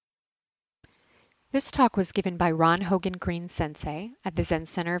This talk was given by Ron Hogen Green Sensei at the Zen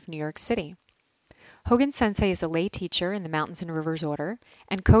Center of New York City. Hogen Sensei is a lay teacher in the Mountains and Rivers Order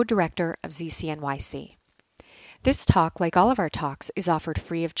and co-director of ZCNYC. This talk, like all of our talks, is offered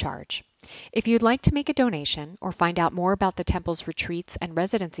free of charge. If you'd like to make a donation or find out more about the temple's retreats and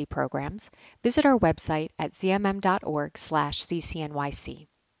residency programs, visit our website at zmm.org/ZCNYC.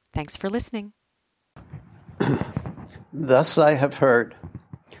 Thanks for listening. Thus I have heard.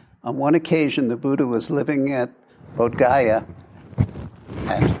 On one occasion, the Buddha was living at Bodh Gaya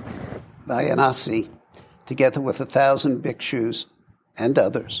at Varanasi, together with 1,000 bhikshus and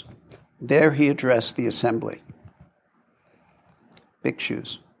others. There he addressed the assembly.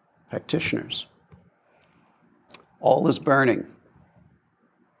 Bhikshus, practitioners. All is burning.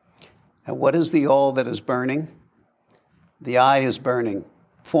 And what is the all that is burning? The I is burning.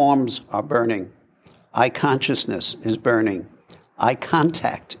 Forms are burning. I consciousness is burning. Eye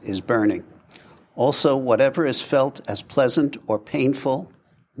contact is burning. Also, whatever is felt as pleasant or painful,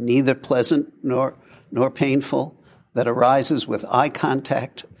 neither pleasant nor painful, that arises with eye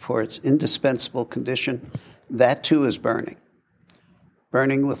contact for its indispensable condition, that too is burning.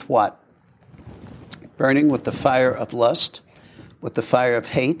 Burning with what? Burning with the fire of lust, with the fire of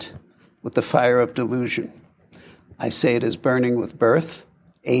hate, with the fire of delusion. I say it is burning with birth,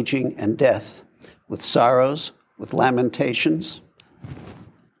 aging, and death, with sorrows, with lamentations,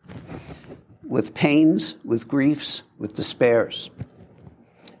 with pains, with griefs, with despairs.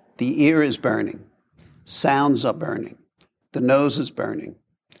 The ear is burning. Sounds are burning. The nose is burning.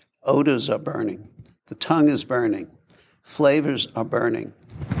 Odors are burning. The tongue is burning. Flavors are burning.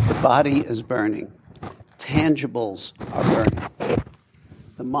 The body is burning. Tangibles are burning.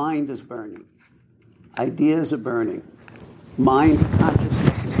 The mind is burning. Ideas are burning. Mind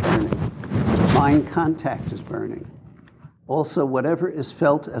consciousness is burning. Mind contact is burning. Also, whatever is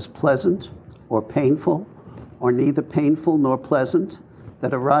felt as pleasant or painful, or neither painful nor pleasant,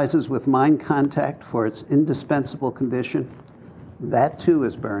 that arises with mind contact for its indispensable condition, that too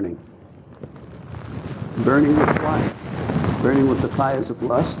is burning. Burning with what? Burning with the fires of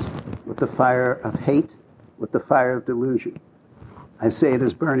lust, with the fire of hate, with the fire of delusion. I say it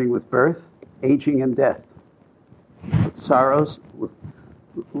is burning with birth, aging, and death, with sorrows, with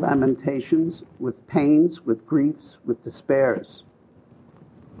lamentations, with pains, with griefs, with despairs.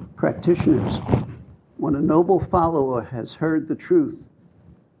 Practitioners, when a noble follower has heard the truth,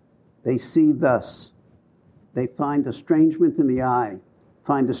 they see thus. They find estrangement in the eye,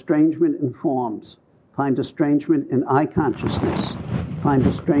 find estrangement in forms, find estrangement in eye consciousness, find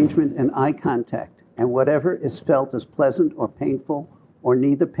estrangement in eye contact, and whatever is felt as pleasant or painful, or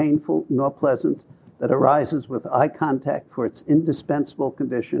neither painful nor pleasant, that arises with eye contact for its indispensable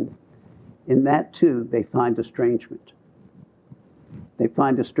condition, in that too they find estrangement. They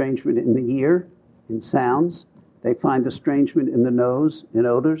find estrangement in the ear, in sounds. They find estrangement in the nose, in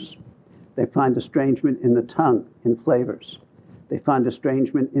odors. They find estrangement in the tongue, in flavors. They find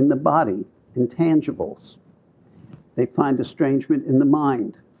estrangement in the body, in tangibles. They find estrangement in the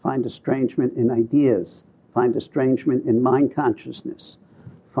mind, find estrangement in ideas, find estrangement in mind consciousness,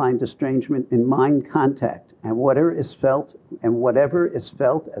 find estrangement in mind contact, and whatever is felt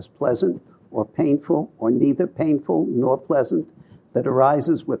as pleasant or painful, or neither painful nor pleasant, that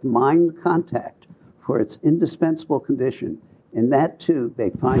arises with mind contact for its indispensable condition, in that too they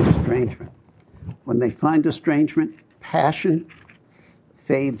find estrangement. When they find estrangement, passion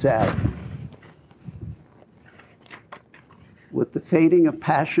fades out. With the fading of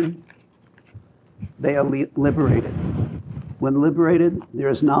passion, they are liberated. When liberated, there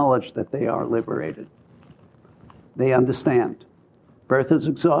is knowledge that they are liberated. They understand. Birth is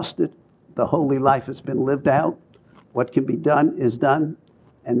exhausted. The holy life has been lived out. What can be done is done,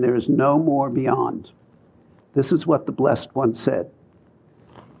 and there is no more beyond. This is what the Blessed One said.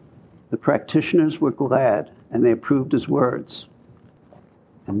 The practitioners were glad, and they approved his words.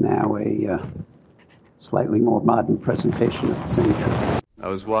 And now a slightly more modern presentation of the same thing. I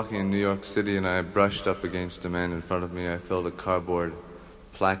was walking in New York City, and I brushed up against a man in front of me. I felt a cardboard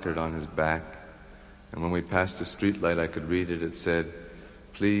placard on his back. And when we passed a streetlight, I could read it. It said,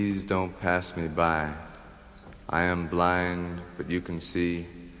 "Please don't pass me by. I am blind, but you can see.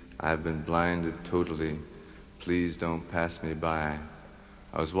 I have been blinded totally. Please don't pass me by."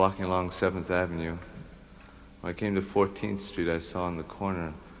 I was walking along 7th Avenue. When I came to 14th Street, I saw in the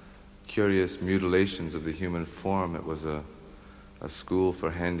corner curious mutilations of the human form. It was a school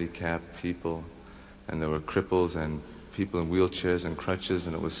for handicapped people, and there were cripples and people in wheelchairs and crutches,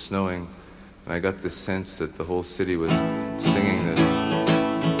 and it was snowing, and I got this sense that the whole city was singing this.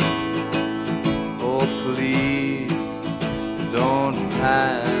 Oh, please don't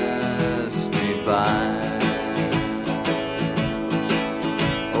pass me by.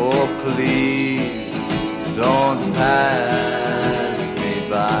 pass me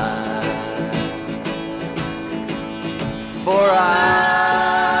by. For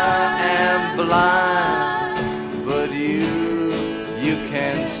I am blind, but you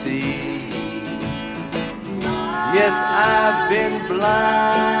can see. Yes, I've been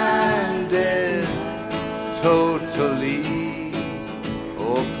blinded totally.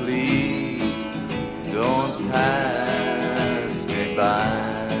 Oh, please don't pass me by.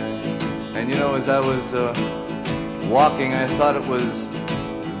 And you know, as I was walking, I thought it was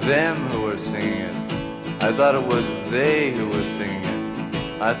them who were singing it. I thought it was they who were singing it.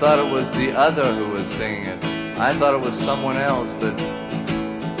 I thought it was the other who was singing it. I thought it was someone else, but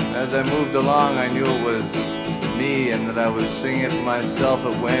as I moved along, I knew it was me and that I was singing it for myself.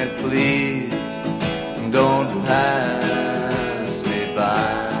 It went, please don't pass me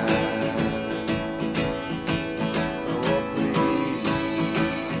by. Oh,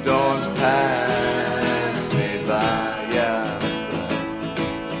 please don't pass me by. Yeah, that's right.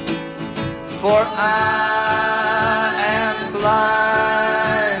 For I am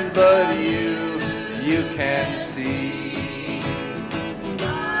blind, but you can see.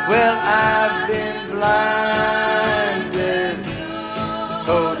 Well, I've been blinded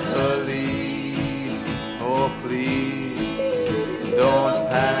totally. Oh, please don't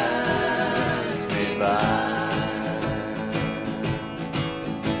pass me by.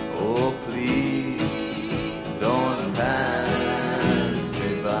 Oh, please don't pass me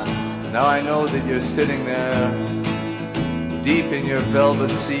by. Now I know that you're sitting there deep in your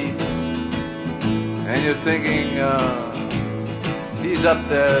velvet seats and you're thinking, he's up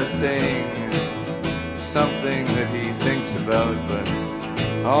there saying something that he thinks about, but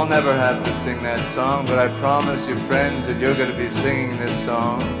I'll never have to sing that song. But I promise you, friends, that you're going to be singing this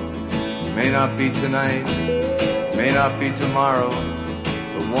song. May not be tonight, may not be tomorrow,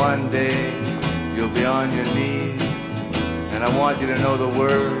 but one day you'll be on your knees, and I want you to know the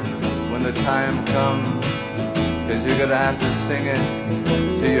words when the time comes, because you're going to have to sing it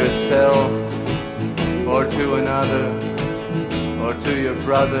to yourself or to another or to your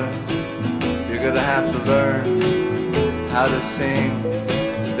brother. You're gonna have to learn how to sing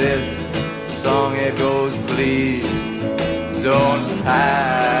this song. It goes, please don't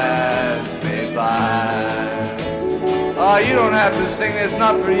pass me by. Oh, you don't have to sing this,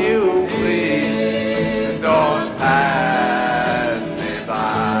 not for you. Please don't pass me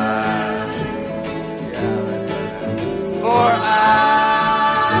by. Yeah, for I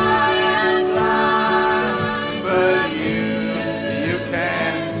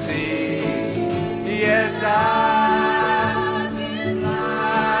I've been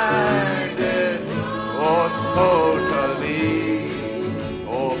blinded, oh, totally.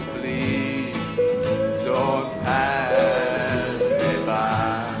 Oh, please don't pass me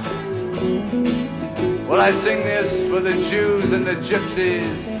by. Well, I sing this for the Jews and the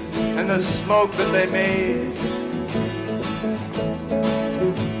gypsies and the smoke that they made.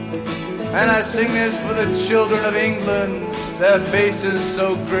 And I sing this for the children of England, their faces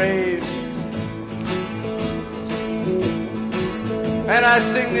so grave. And I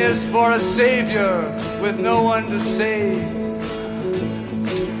sing this for a savior with no one to save.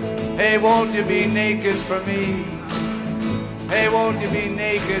 Hey, won't you be naked for me? Hey, won't you be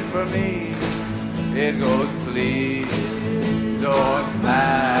naked for me? It goes, please don't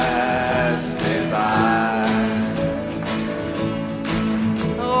pass me by.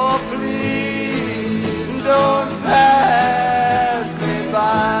 Oh, please don't pass me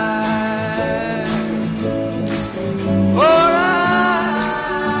by. For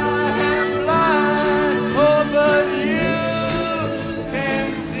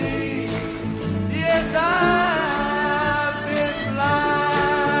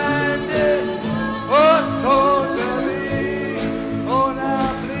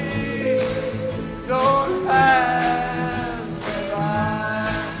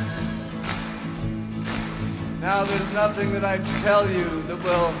there's nothing that I can tell you that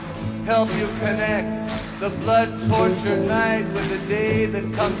will help you connect the blood-tortured night with the day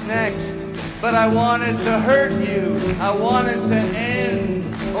that comes next. But I want it to hurt you. I want it to end.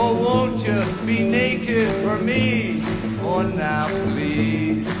 Oh, won't you be naked for me? Oh, now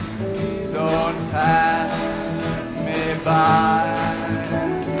please don't pass me by.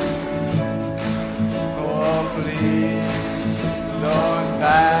 Oh, please don't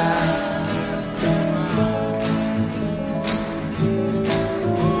pass.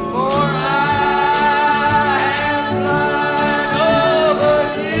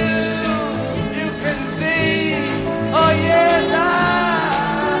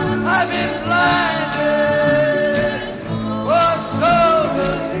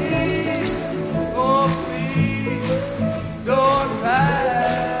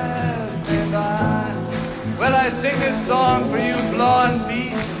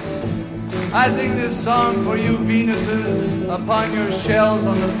 I sing this song for you Venuses upon your shells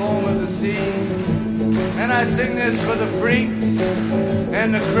on the foam of the sea. And I sing this for the freaks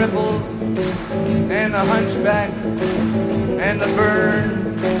and the cripples and the hunchback and the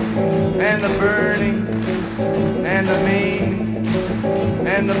burn and the burning and the maimed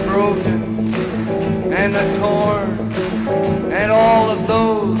and the broken and the torn and all of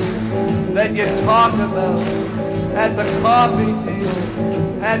those that you talk about at the coffee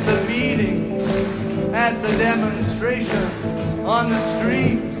table, at the meeting, at the demonstration, on the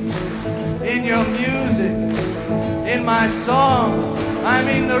streets, in your music, in my song. I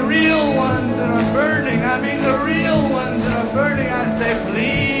mean the real ones that are burning. I mean the real ones that are burning. I say,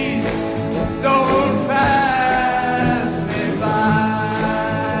 please don't pass me by.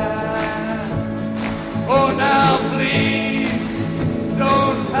 Oh, now please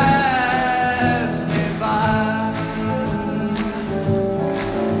don't pass me by.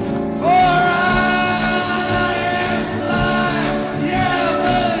 For I am blind, yeah,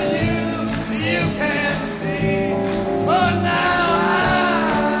 but you can't see. Oh, now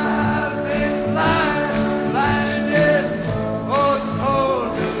I've been blinded, oh,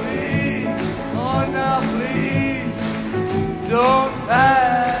 totally. Oh, now please don't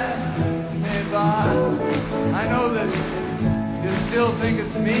pass me by. I know that you still think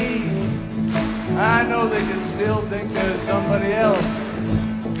it's me. I know that you still think there's somebody else.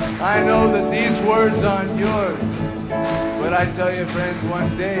 I know that these words aren't yours. But I tell you, friends,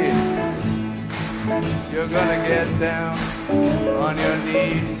 one day you're gonna get down on your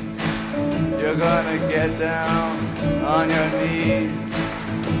knees. You're gonna get down on your knees.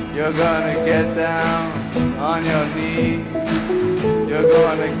 You're gonna get down on your knees. You're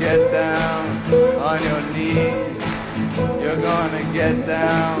gonna get down on your knees. You're gonna get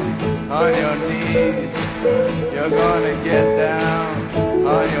down on your knees. You're gonna get down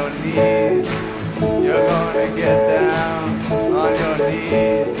on your knees. You're gonna get down on your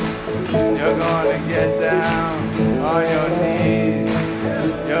knees. You're gonna get down on your knees.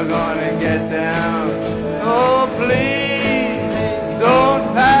 You're gonna get down. Oh, please don't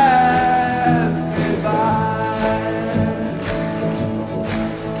pass me by.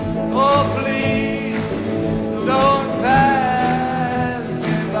 Oh, please don't pass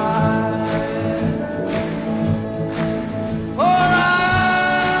me by. For I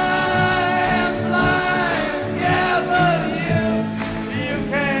am blind, yeah, but you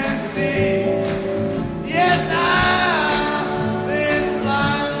can't see. Yes, I've been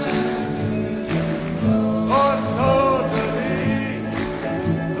blind, oh, totally.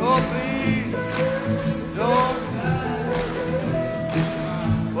 Oh, please don't pass.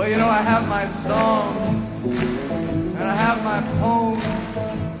 Well, you know, I have my song, and I have my poem,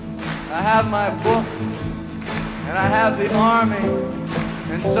 I have my book, and I have the army,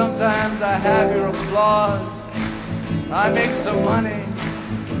 and sometimes I have your applause. I make some money,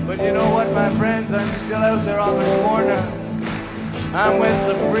 but you know what, my friends, I'm still out there on the corner. I'm with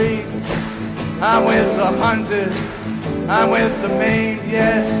the freaks, I'm with the hunted, I'm with the maimed,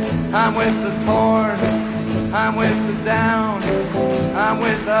 yes, I'm with the torn, I'm with the down, I'm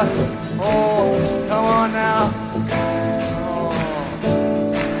with the, oh, come on now.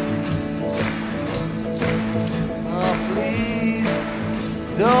 Oh, please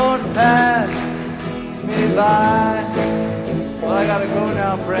don't pass me by. Well, I gotta go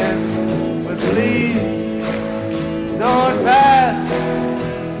now, friend, but please don't pass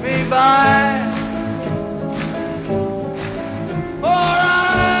me by. For I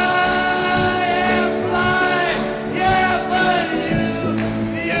am blind, yeah, but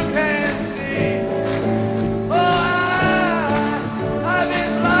you can't see. Oh, I've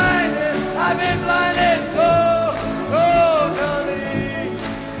been blinded, totally.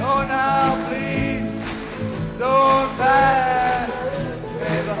 Oh, now please don't pass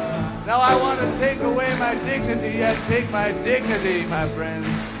me by. Now I want to take away my dignity, yes, take my dignity, my friends.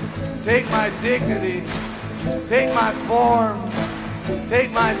 Take my dignity, take my form,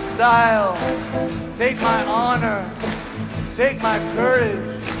 take my style, take my honor, take my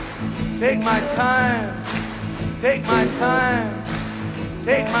courage, take my time, take my time,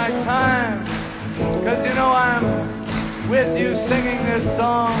 take my time. Because you know I'm with you singing this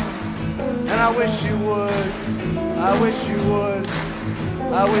song, and I wish you would, I wish you would,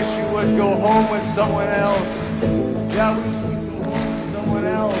 I wish you would go home with someone else. Yeah, I wish you would go home with someone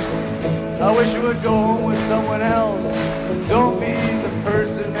else. I wish you would go home with someone else. Don't be the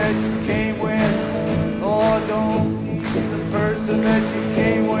person that you came with. Oh, don't be the person that you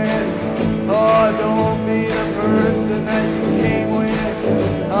came with. Oh, don't be the person that you came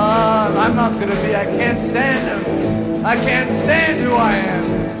with. I'm not gonna be, I can't stand him. I can't stand who I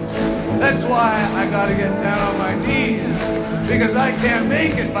am. That's why I gotta get down on my knees, because I can't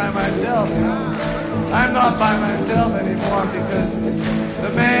make it by myself. I'm not by myself anymore, because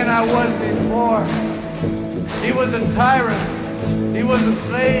the man I was before, he was a tyrant, he was a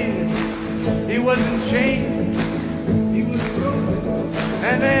slave, he was in chains, he was broken,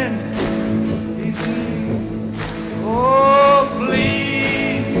 and then he said, oh,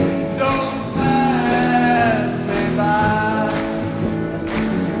 please don't pass me by.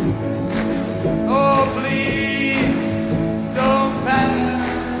 Oh, please don't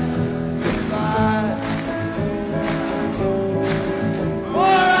pass me by.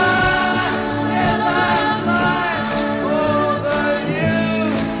 For yes, I'm blind over you.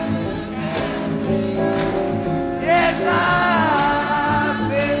 Yes, I've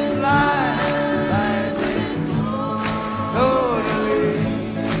been blind totally.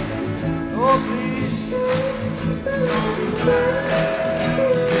 Oh, please.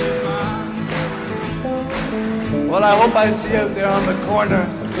 Well, I hope I see you out there on the corner.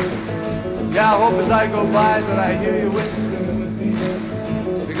 Yeah, I hope as I go by that I hear you whispering with me.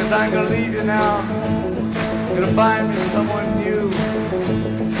 Because I'm going to leave you now. I'm going to find me someone new.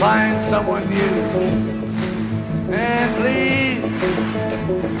 Find someone new. And please,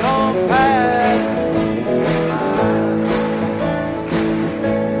 don't pass.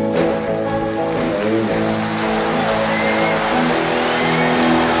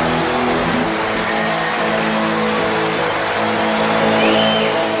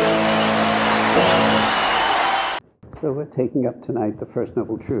 So we're taking up tonight the First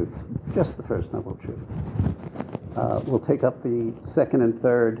Noble Truth, just the First Noble Truth. We'll take up the second and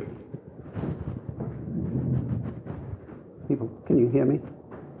third. People, can you hear me?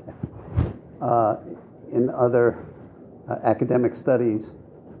 In other academic studies.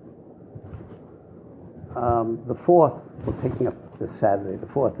 The fourth, we're taking up this Saturday. The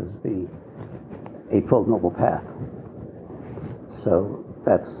fourth is the Eightfold Noble Path. So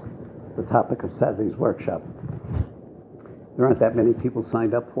that's the topic of Saturday's workshop. There aren't that many people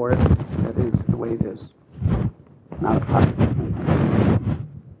signed up for it. That is the way it is. It's not a popular thing.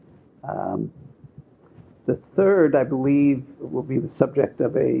 The third, I believe, will be the subject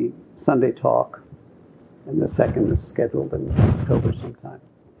of a Sunday talk, and the second is scheduled in October sometime.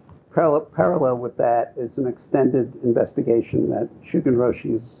 Parallel with that is an extended investigation that Shugen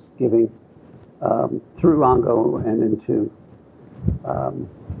Roshi is giving through Ango and into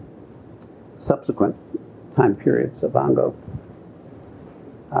subsequent time periods of Ango.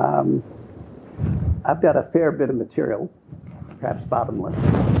 I've got a fair bit of material, perhaps bottomless,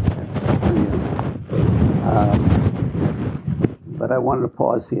 but I wanted to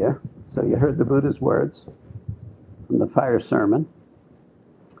pause here. So you heard the Buddha's words from the fire sermon.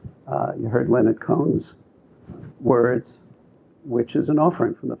 You heard Leonard Cohen's words, which is an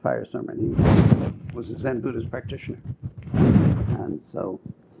offering from the fire sermon. He was a Zen Buddhist practitioner. And so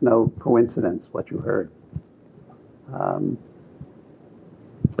it's no coincidence what you heard.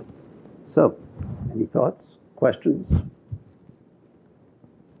 So, any thoughts, questions?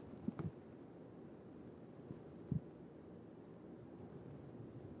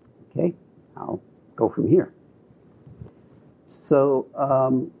 Okay, I'll go from here. So,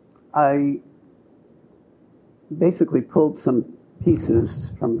 I basically pulled some pieces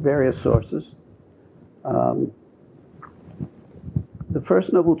from various sources. The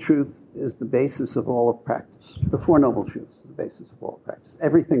First Noble Truth is the basis of all of practice. The Four Noble Truths are the basis of all of practice.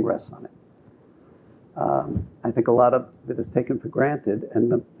 Everything rests on it. I think a lot of it is taken for granted, and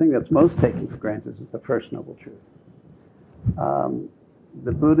the thing that's most taken for granted is the First Noble Truth.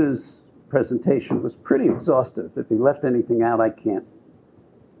 The Buddha's presentation was pretty exhaustive. If he left anything out, I can't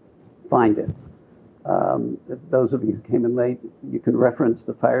find it. Those of you who came in late, you can reference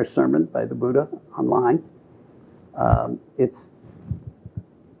the fire sermon by the Buddha online.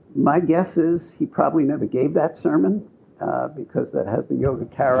 My guess is he probably never gave that sermon because that has the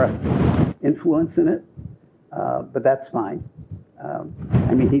Yogacara influence in it, but that's fine.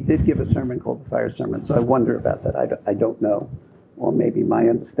 He did give a sermon called the Fire Sermon, so I wonder about that. I don't know. Or maybe my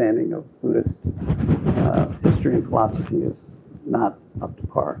understanding of Buddhist history and philosophy is not up to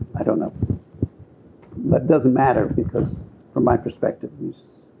par. I don't know. But it doesn't matter because, from my perspective, he's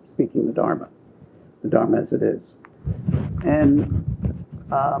speaking the Dharma as it is. And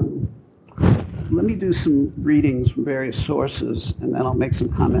let me do some readings from various sources, and then I'll make some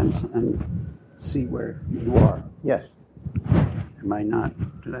comments and see where you are. Yes? Am I not?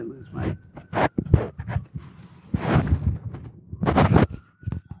 Did I lose my...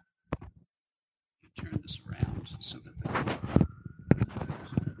 Turn this around so that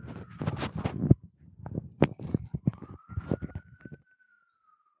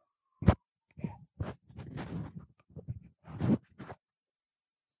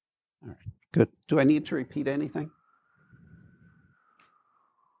Good. Do I need to repeat anything?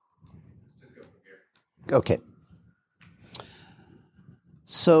 Okay.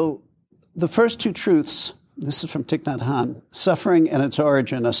 So the first two truths, this is from Thich Nhat Hanh, suffering and its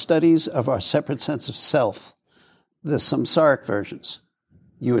origin are studies of our separate sense of self, the samsaric versions,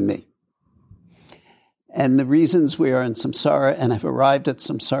 you and me, and the reasons we are in samsara and have arrived at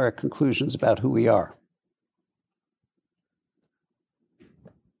samsaric conclusions about who we are.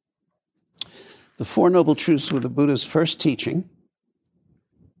 The Four Noble Truths were the Buddha's first teaching,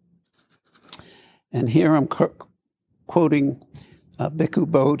 and here I'm quoting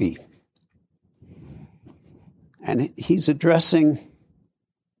Bhikkhu Bodhi. And he's addressing,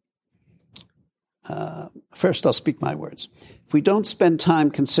 first I'll speak my words. If we don't spend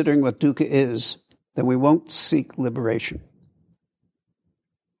time considering what dukkha is, then we won't seek liberation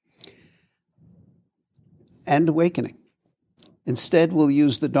and awakening. Instead, we'll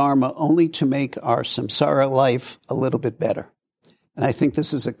use the Dharma only to make our samsara life a little bit better. And I think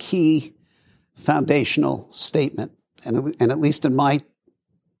this is a key foundational statement. And at least in my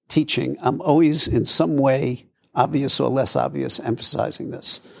teaching, I'm always in some way, obvious or less obvious, emphasizing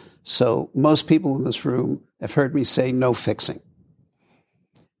this. So most people in this room have heard me say no fixing.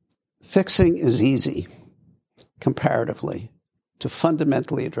 Fixing is easy, comparatively, to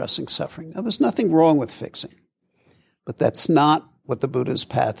fundamentally addressing suffering. Now, there's nothing wrong with fixing, but that's not what the Buddha's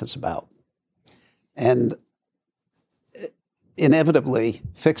path is about. And inevitably,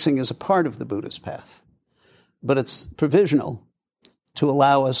 fixing is a part of the Buddha's path, but it's provisional to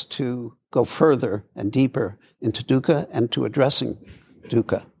allow us to go further and deeper into dukkha and to addressing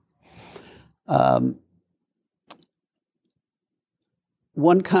dukkha.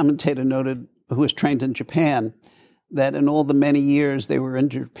 One commentator noted, who was trained in Japan, that in all the many years they were in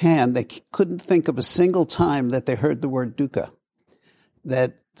Japan, they couldn't think of a single time that they heard the word dukkha.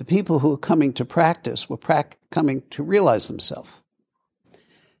 That the people who were coming to practice were coming to realize themselves.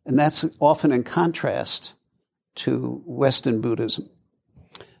 And that's often in contrast to Western Buddhism.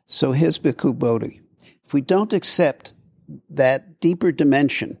 So here's Bhikkhu Bodhi. If we don't accept that deeper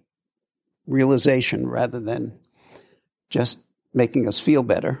dimension, realization rather than just making us feel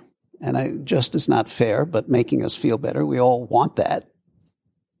better, and just is not fair, but making us feel better, we all want that,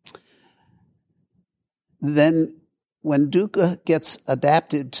 then when dukkha gets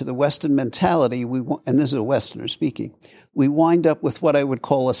adapted to the Western mentality, and this is a Westerner speaking, we wind up with what I would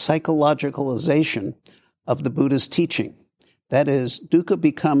call a psychologicalization of the Buddha's teaching. That is, dukkha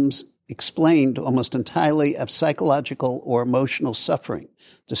becomes explained almost entirely of psychological or emotional suffering,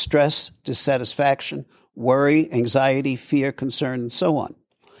 distress, dissatisfaction, worry, anxiety, fear, concern, and so on.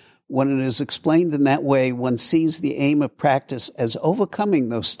 When it is explained in that way, one sees the aim of practice as overcoming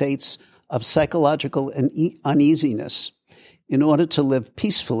those states of psychological uneasiness in order to live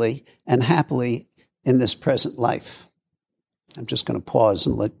peacefully and happily in this present life. I'm just going to pause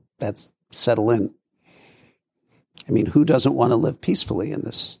and let that settle in. I mean, who doesn't want to live peacefully in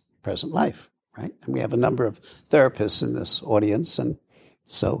this present life, right? And we have a number of therapists in this audience, and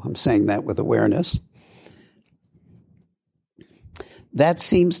so I'm saying that with awareness. That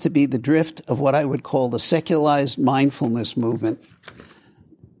seems to be the drift of what I would call the secularized mindfulness movement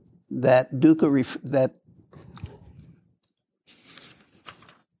that dukkha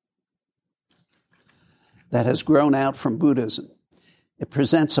that has grown out from Buddhism. It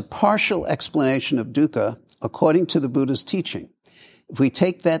presents a partial explanation of dukkha according to the Buddha's teaching. If we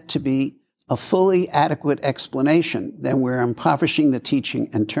take that to be a fully adequate explanation, then we're impoverishing the teaching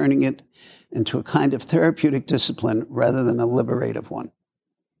and turning it into a kind of therapeutic discipline rather than a liberative one.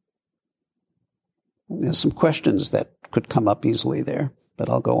 There's some questions that could come up easily there, but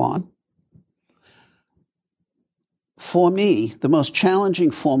I'll go on. For me, the most challenging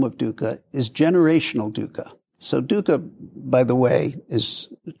form of dukkha is generational dukkha. So dukkha, by the way, is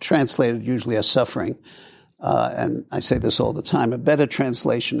translated usually as suffering. And I say this all the time. A better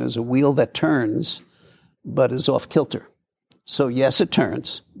translation is a wheel that turns, but is off kilter. So yes, it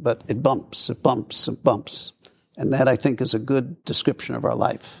turns, but it bumps, it bumps, it bumps. And that, I think, is a good description of our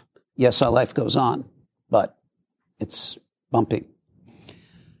life. Yes, our life goes on, but it's bumping.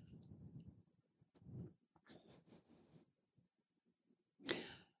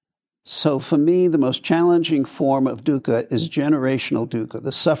 So for me, the most challenging form of dukkha is generational dukkha,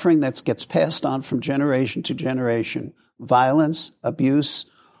 the suffering that gets passed on from generation to generation, violence, abuse,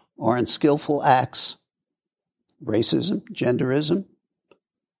 or unskillful acts, racism, genderism,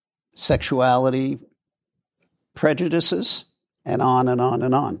 sexuality, prejudices, and on and on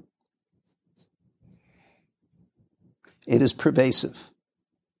and on. It is pervasive.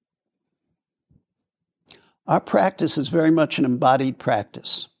 Our practice is very much an embodied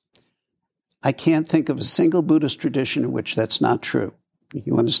practice. I can't think of a single Buddhist tradition in which that's not true.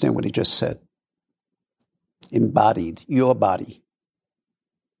 You understand what he just said? Embodied, your body.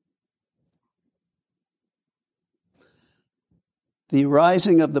 The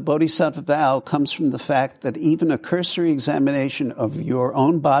arising of the bodhisattva vow comes from the fact that even a cursory examination of your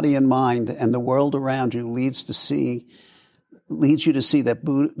own body and mind and the world around you leads you to see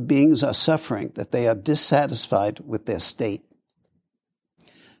that beings are suffering, that they are dissatisfied with their state.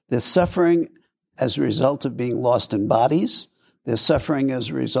 They're suffering as a result of being lost in bodies. They're suffering as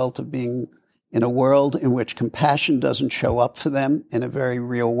a result of being in a world in which compassion doesn't show up for them in a very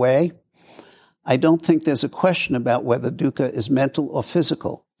real way. I don't think there's a question about whether dukkha is mental or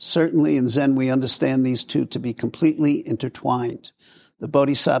physical. Certainly in Zen we understand these two to be completely intertwined. The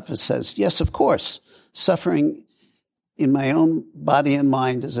Bodhisattva says, yes, of course, suffering in my own body and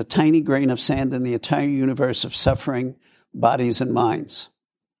mind is a tiny grain of sand in the entire universe of suffering bodies and minds.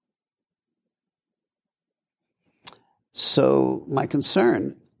 So my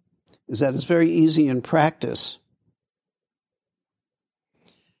concern is that it's very easy in practice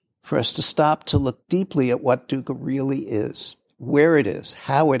for us to stop to look deeply at what dukkha really is, where it is,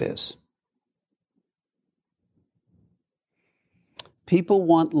 how it is. People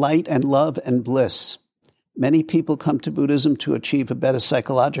want light and love and bliss. Many people come to Buddhism to achieve a better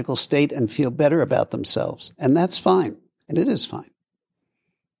psychological state and feel better about themselves. And that's fine. And it is fine.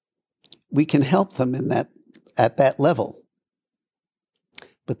 We can help them at that level.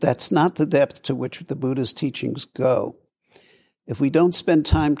 But that's not the depth to which the Buddha's teachings go. If we don't spend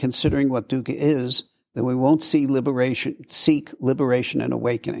time considering what dukkha is, then we won't seek liberation and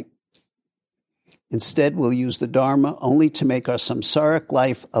awakening. Instead, we'll use the Dharma only to make our samsaric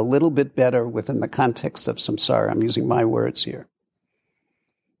life a little bit better within the context of samsara. I'm using my words here.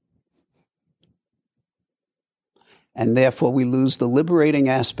 And therefore, we lose the liberating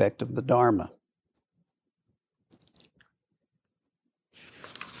aspect of the Dharma.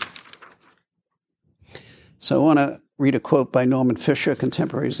 So I want to read a quote by Norman Fisher, a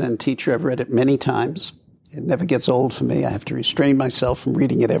contemporary Zen teacher. I've read it many times. It never gets old for me. I have to restrain myself from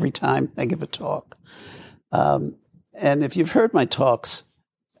reading it every time I give a talk. And if you've heard my talks,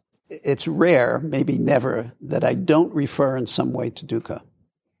 it's rare, maybe never, that I don't refer in some way to dukkha,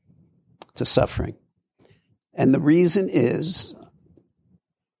 to suffering. And the reason is,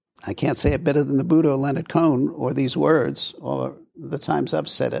 I can't say it better than the Buddha or Leonard Cohen or these words or the times I've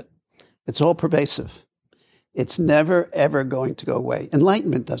said it. It's all pervasive. It's never, ever going to go away.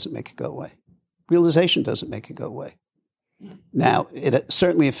 Enlightenment doesn't make it go away. Realization doesn't make it go away. Now, it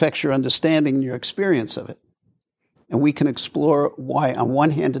certainly affects your understanding and your experience of it. And we can explore why, on one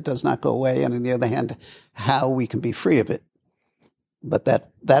hand, it does not go away, and on the other hand, how we can be free of it. But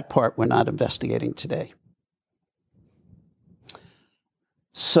that part we're not investigating today.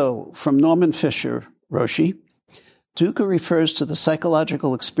 So, from Norman Fisher, Roshi, dukkha refers to the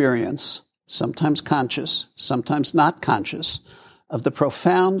psychological experience, sometimes conscious, sometimes not conscious, of the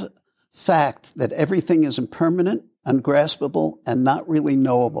profound fact that everything is impermanent, ungraspable, and not really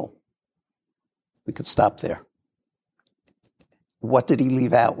knowable. We could stop there. What did he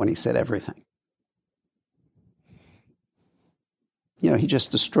leave out when he said everything? He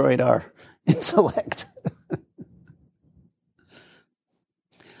just destroyed our intellect.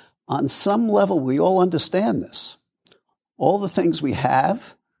 On some level, we all understand this. All the things we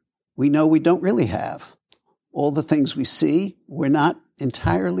have, we know we don't really have. All the things we see, we're not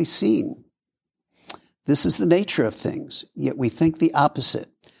entirely seeing. This is the nature of things, yet we think the opposite.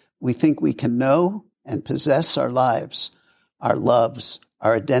 We think we can know and possess our lives, our loves,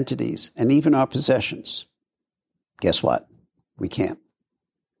 our identities, and even our possessions. Guess what? We can't.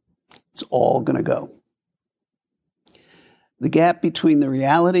 It's all going to go. The gap between the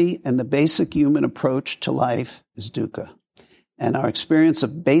reality and the basic human approach to life is dukkha, and our experience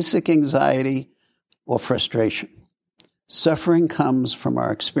of basic anxiety or frustration. Suffering comes from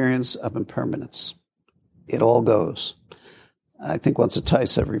our experience of impermanence. It all goes. I think once or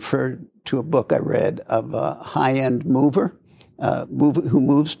twice I've referred to a book I read of a high-end mover who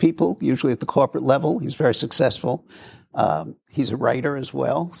moves people, usually at the corporate level. He's very successful. He's a writer as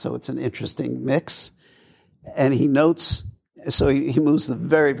well, so it's an interesting mix. And he notes, so he moves the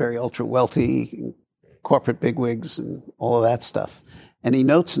very, very ultra-wealthy corporate bigwigs and all of that stuff. And he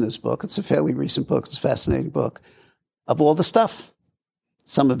notes in his book, it's a fairly recent book, it's a fascinating book, of all the stuff.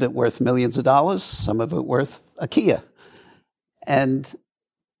 Some of it worth millions of dollars, some of it worth a Kia. And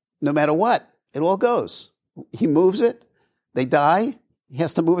no matter what, it all goes. He moves it, they die, he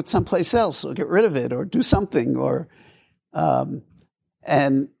has to move it someplace else or get rid of it or do something.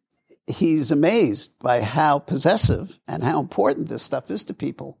 And he's amazed by how possessive and how important this stuff is to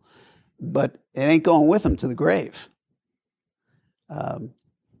people. but it ain't going with him to the grave. Okay.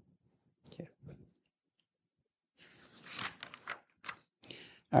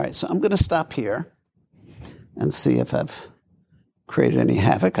 All right, so I'm going to stop here and see if I've created any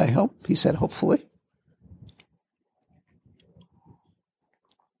havoc, I hope. He said hopefully.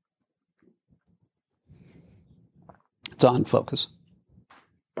 It's on, focus.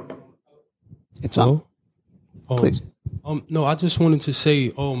 It's on. Please. No, I just wanted to say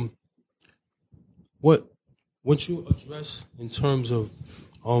what you address in terms of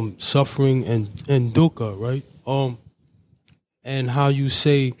suffering and dukkha, right? And how you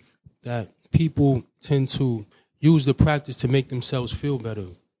say that people tend to use the practice to make themselves feel better.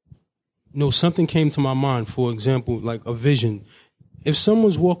 Something came to my mind, for example, like a vision. If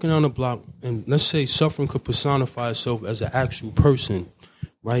someone's walking down a block, and let's say suffering could personify itself as an actual person,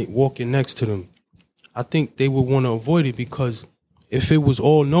 right, walking next to them, I think they would want to avoid it, because if it was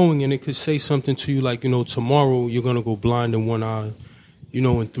all-knowing and it could say something to you like, tomorrow you're going to go blind in one eye,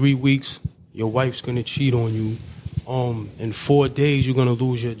 in 3 weeks your wife's going to cheat on you, in 4 days you're going to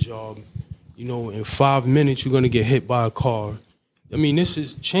lose your job, in 5 minutes you're going to get hit by a car. I mean, this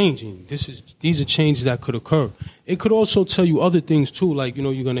is changing. These are changes that could occur. It could also tell you other things too, like,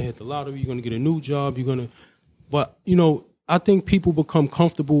 you're going to hit the lottery, you're going to get a new job, but, I think people become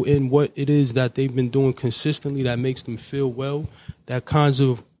comfortable in what it is that they've been doing consistently that makes them feel well, that kind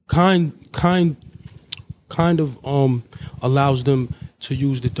of allows them to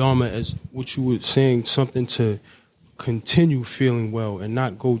use the Dharma as what you were saying, something to continue feeling well and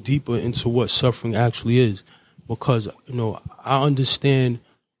not go deeper into what suffering actually is. Because, I understand,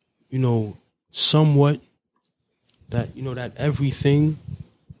 somewhat that, that everything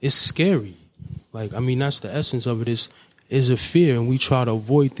is scary. Like, I mean, that's the essence of it, is a fear, and we try to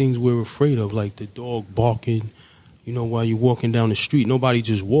avoid things we're afraid of, like the dog barking, while you're walking down the street. Nobody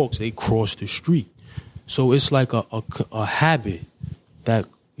just walks, they cross the street. So it's like a habit that,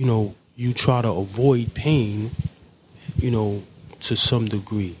 you try to avoid pain, to some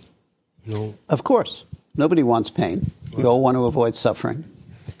degree, Of course. Nobody wants pain. We all want to avoid suffering.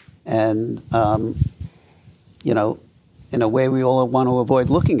 And, in a way, we all want to avoid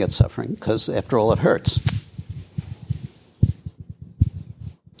looking at suffering, because, after all, it hurts.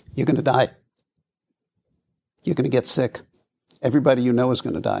 You're going to die. You're going to get sick. Everybody you know is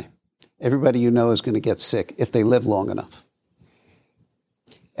going to die. Everybody you know is going to get sick if they live long enough.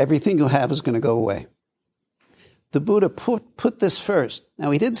 Everything you have is going to go away. The Buddha put this first.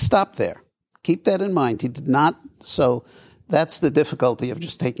 Now, he didn't stop there. Keep that in mind. He did not. So that's the difficulty of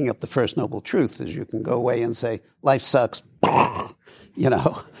just taking up the First Noble Truth, is you can go away and say, life sucks, But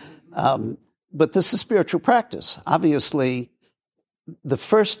this is spiritual practice. Obviously, the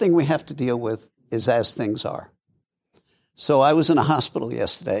first thing we have to deal with is as things are. So I was in a hospital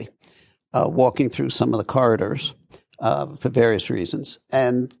yesterday, walking through some of the corridors for various reasons,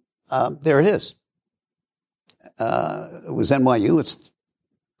 and there it is. It was NYU. It's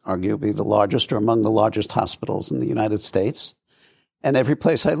arguably the largest or among the largest hospitals in the United States. And every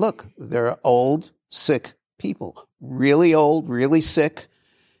place I look, there are old, sick people, really old, really sick,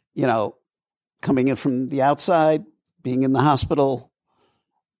 coming in from the outside, being in the hospital,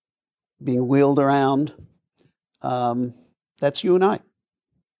 being wheeled around. That's you and I.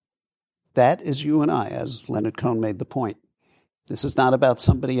 That is you and I, as Leonard Cohen made the point. This is not about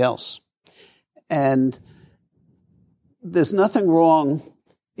somebody else. And there's nothing wrong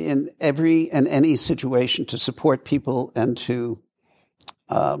in every and any situation to support people and to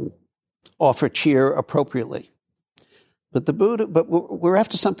offer cheer appropriately. But we're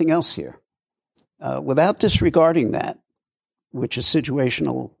after something else here. Without disregarding that, which is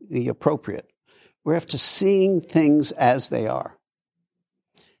situationally appropriate, we're after seeing things as they are.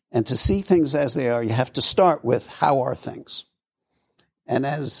 And to see things as they are, you have to start with, how are things? And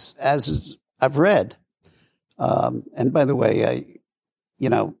as I've read, and by the way,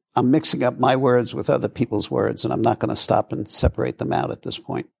 I'm mixing up my words with other people's words, and I'm not going to stop and separate them out at this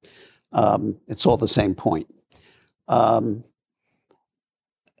point. It's all the same point. The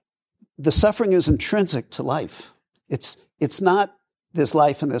suffering is intrinsic to life. It's not there's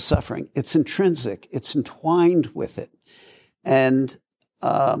life and there's suffering. It's intrinsic. It's entwined with it. And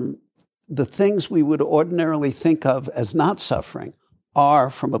the things we would ordinarily think of as not suffering are,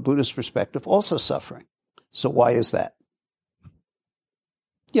 from a Buddhist perspective, also suffering. So why is that?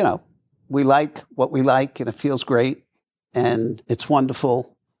 We like what we like, and it feels great, and it's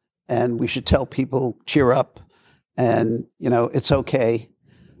wonderful, and we should tell people, cheer up, and, it's okay.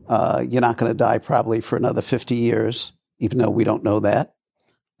 You're not going to die probably for another 50 years, even though we don't know that.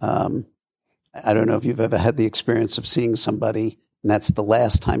 I don't know if you've ever had the experience of seeing somebody and that's the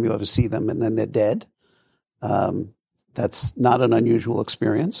last time you ever see them, and then they're dead. That's not an unusual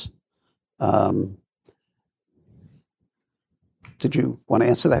experience. Did you want to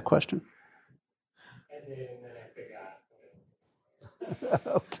answer that question? I did, and then I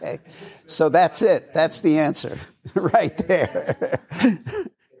forgot. Okay. So that's it. That's the answer right there.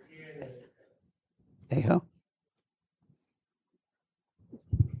 Aho?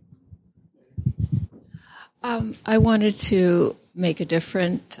 I wanted to make a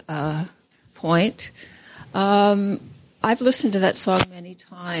different point. I've listened to that song many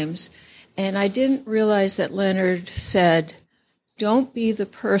times, and I didn't realize that Leonard said, don't be the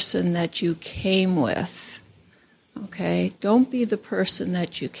person that you came with. Okay? Don't be the person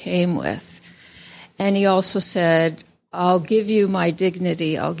that you came with. And he also said, I'll give you my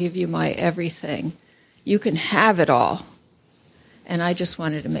dignity. I'll give you my everything. You can have it all. And I just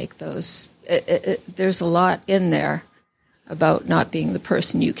wanted to make those. There's a lot in there about not being the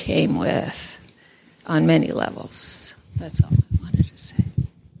person you came with on many levels. That's all I wanted to say.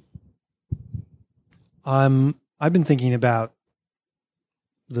 I've been thinking about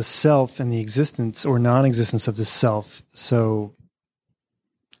the self and the existence or non-existence of the self. So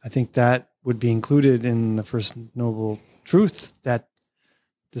I think that would be included in the first noble truth, that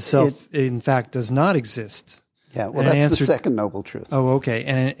the self, in fact, does not exist. Yeah, well, that's the second noble truth. Oh, okay.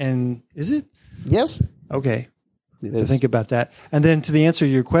 And is it? Yes. Okay. It So is. think about that. And then to the answer to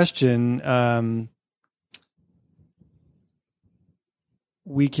your question,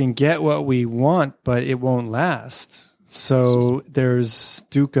 we can get what we want, but it won't last. So there's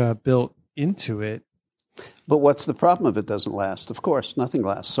dukkha built into it. But what's the problem if it doesn't last? Of course, nothing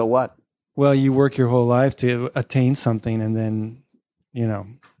lasts. So what? Well, you work your whole life to attain something, and then,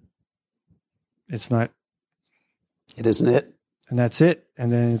 it's not, It isn't it? and that's it,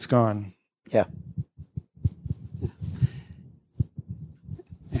 and then it's gone. Yeah.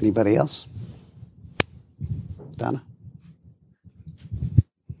 Anybody else? Donna?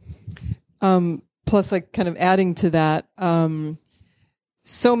 Plus, like, kind of adding to that,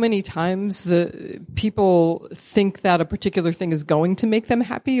 so many times the people think that a particular thing is going to make them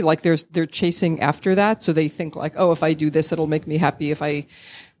happy. Like they're chasing after that. So they think like, oh, if I do this, it'll make me happy. If I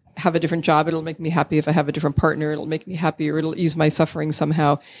have a different job, it'll make me happy. If I have a different partner, it'll make me happy, or it'll ease my suffering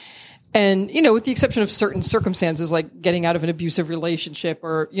somehow. And, with the exception of certain circumstances, like getting out of an abusive relationship,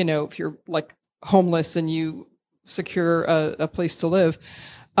 or, if you're like homeless and you secure a place to live,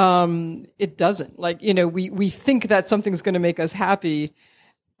 it doesn't. Like, we think that something's going to make us happy.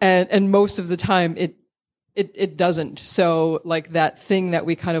 And most of the time it doesn't. So like that thing that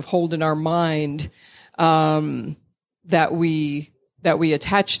we kind of hold in our mind, that we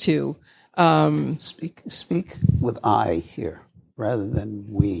attach to, Speak with I here rather than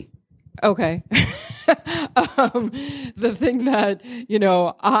we. Okay. The thing that,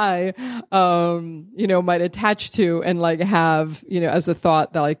 I, might attach to and like have, as a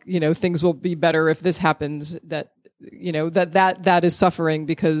thought that like, things will be better if this happens, that, that is suffering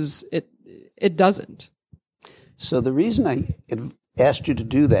because it doesn't. So the reason I asked you to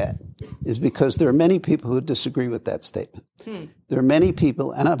do that is because there are many people who disagree with that statement. There are many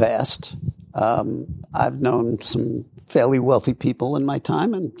people, and I've asked, I've known some fairly wealthy people in my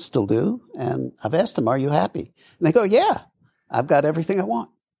time and still do, and I've asked them, are you happy? And they go, yeah, I've got everything I want.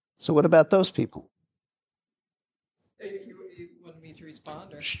 So what about those people? You wanted me to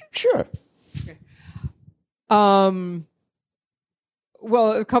respond? Or? Sure. Okay.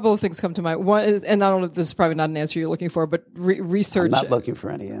 Well, a couple of things come to mind. One is, and I don't know if this is probably not an answer you're looking for, but research. I'm not looking for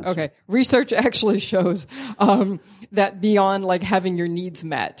any answer. Okay. Research actually shows that beyond like having your needs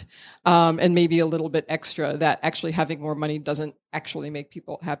met, and maybe a little bit extra, that actually having more money doesn't actually make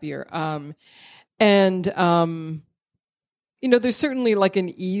people happier. There's certainly like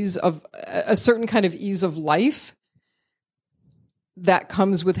a certain kind of ease of life that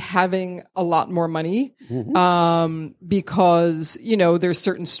comes with having a lot more money, because, there's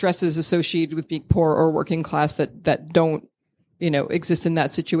certain stresses associated with being poor or working class that don't, exist in that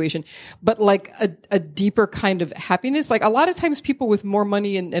situation. But like a deeper kind of happiness, like a lot of times people with more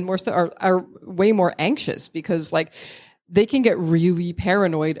money and more stuff are way more anxious because like they can get really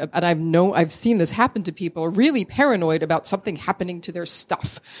paranoid. And I've seen this happen to people, really paranoid about something happening to their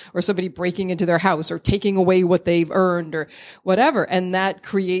stuff or somebody breaking into their house or taking away what they've earned or whatever. And that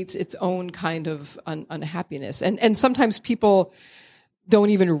creates its own kind of unhappiness. And sometimes people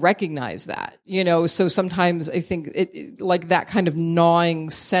don't even recognize that, so sometimes I think it like that kind of gnawing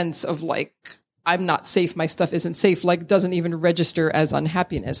sense of like, I'm not safe, my stuff isn't safe, like doesn't even register as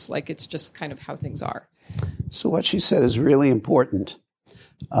unhappiness. Like it's just kind of how things are. So what she said is really important.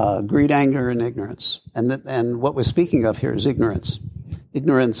 Greed, anger, and ignorance. And what we're speaking of here is ignorance.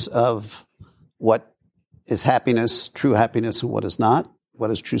 Ignorance of what is happiness, true happiness, and what is not,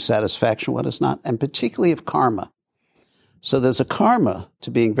 what is true satisfaction, what is not, and particularly of karma. So there's a karma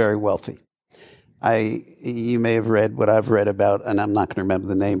to being very wealthy. You may have read what I've read about, and I'm not going to remember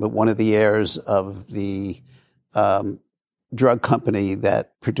the name, but one of the heirs of the drug company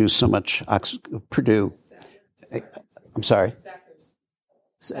that produced so much Purdue. I'm sorry.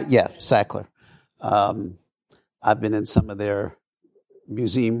 Yeah, Sackler. I've been in some of their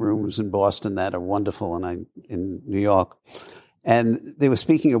museum rooms in Boston that are wonderful, and in New York. And they were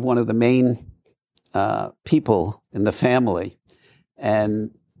speaking of one of the main people in the family,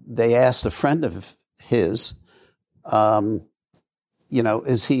 and they asked a friend of his,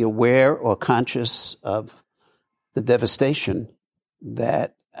 is he aware or conscious of the devastation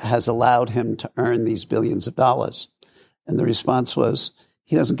that has allowed him to earn these billions of dollars? And the response was,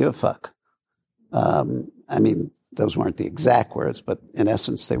 he doesn't give a fuck. Those weren't the exact words, but in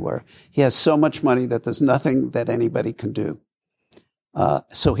essence they were. He has so much money that there's nothing that anybody can do.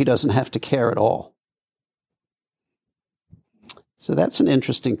 So he doesn't have to care at all. So that's an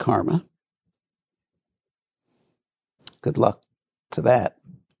interesting karma. Good luck to that.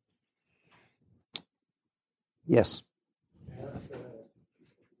 Yes.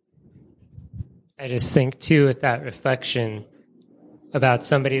 I just think, too, with that reflection about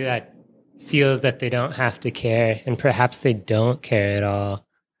somebody that feels that they don't have to care, and perhaps they don't care at all,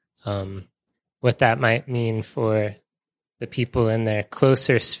 what that might mean for the people in their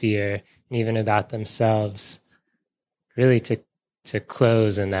closer sphere, and even about themselves, really to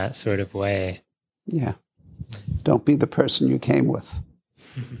close in that sort of way. Yeah. Don't be the person you came with.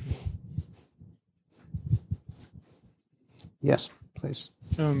 Yes, please.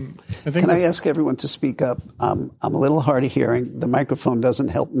 Can I ask everyone to speak up? I'm a little hard of hearing. The microphone doesn't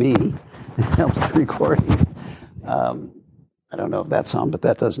help me. It helps the recording. I don't know if that's on, but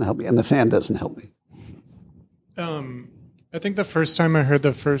that doesn't help me. And the fan doesn't help me. I think the first time I heard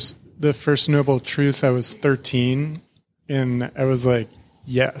the first noble truth, I was 13, and I was like,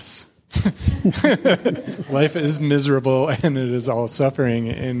 yes. Life is miserable and it is all suffering.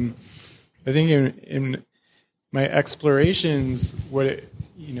 And I think in my explorations,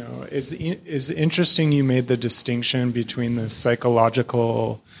 it's interesting you made the distinction between the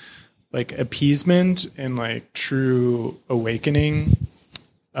psychological appeasement and true awakening.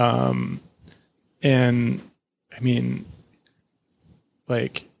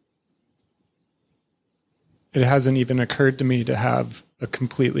 It hasn't even occurred to me to have a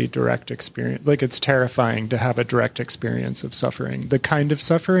completely direct experience. It's terrifying to have a direct experience of suffering. The kind of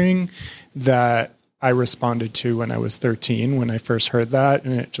suffering that I responded to when I was 13, when I first heard that,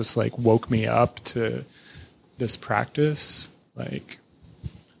 and it just woke me up to this practice.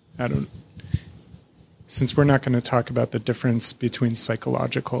 Since we're not going to talk about the difference between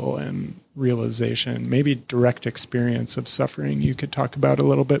psychological and realization, maybe direct experience of suffering, you could talk about a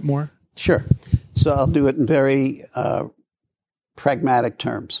little bit more? Sure. So I'll do it in very pragmatic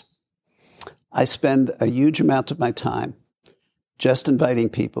terms. I spend a huge amount of my time just inviting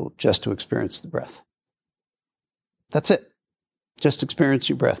people just to experience the breath. That's it. Just experience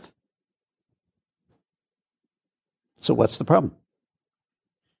your breath. So what's the problem?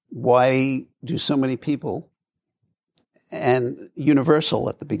 Why do so many people, and universal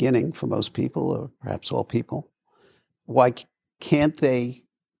at the beginning for most people, or perhaps all people, why can't they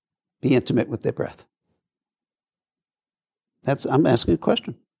be intimate with their breath? I'm asking a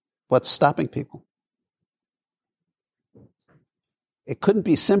question. What's stopping people? It couldn't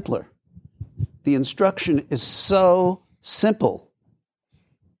be simpler. The instruction is so simple.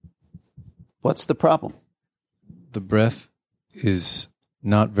 What's the problem? The breath is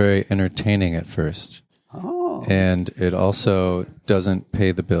not very entertaining at first. Oh. And it also doesn't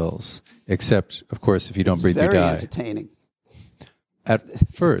pay the bills, except, of course, if you don't breathe, you die. It's very entertaining. At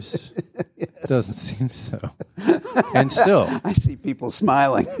first. Yes. It doesn't seem so. And still. I see people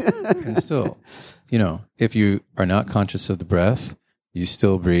smiling. And still, if you are not conscious of the breath, you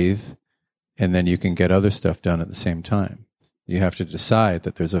still breathe, and then you can get other stuff done at the same time. You have to decide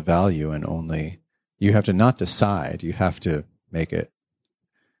that there's a value in only, you have to not decide, you have to make it.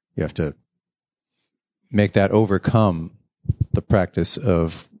 You have to make that overcome the practice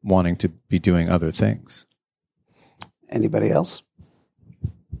of wanting to be doing other things. Anybody else?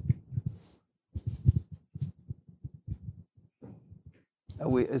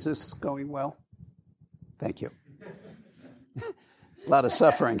 Is this going well? Thank you. A lot of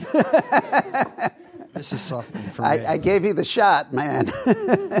suffering. This is suffering for me. I gave you the shot, man.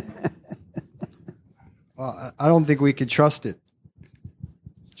 Well, I don't think we could trust it.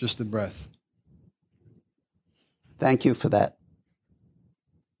 Just the breath. Thank you for that.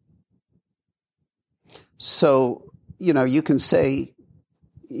 So, you can say,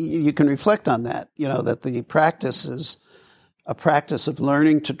 you can reflect on that, that the practice is a practice of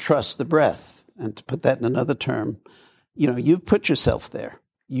learning to trust the breath. And to put that in another term, you've put yourself there.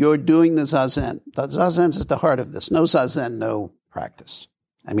 You're doing the zazen. The zazen is at the heart of this. No zazen, no practice.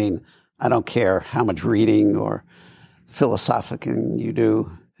 I mean, I don't care how much reading or philosophicing you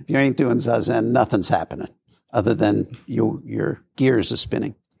do. If you ain't doing zazen, nothing's happening other than your gears are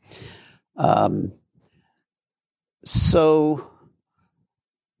spinning. So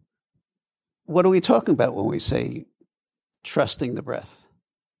what are we talking about when we say trusting the breath?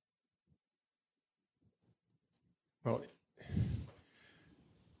 Well,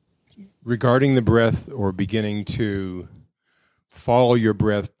 regarding the breath or beginning to follow your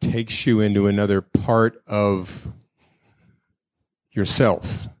breath takes you into another part of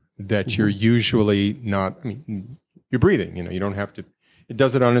yourself that you're usually not. I mean, you're breathing. You don't have to. It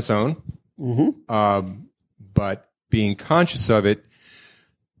does it on its own. But being conscious of it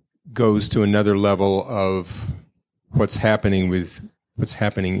goes to another level of what's happening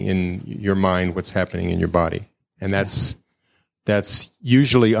in your mind, what's happening in your body, and that's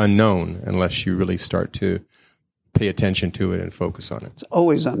usually unknown unless you really start to pay attention to it and focus on it. It's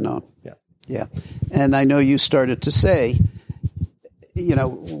always unknown. Yeah. And I know you started to say,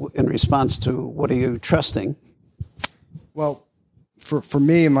 in response to what are you trusting? Well, for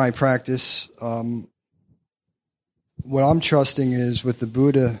me in my practice, what I'm trusting is what the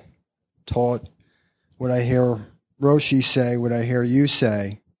Buddha taught, what I hear Roshi say, what I hear you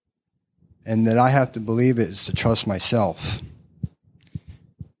say, and that I have to believe it is to trust myself,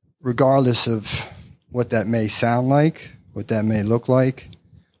 regardless of what that may sound like, what that may look like,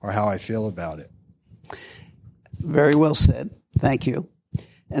 or how I feel about it. Very well said. Thank you.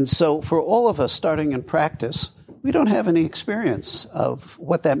 And so for all of us starting in practice, we don't have any experience of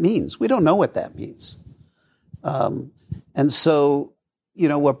what that means. We don't know what that means. And so,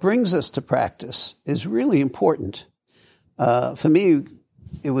 what brings us to practice is really important. For me,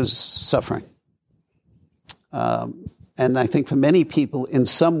 it was suffering. And I think for many people, in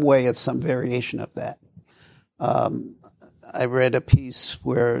some way, it's some variation of that. I read a piece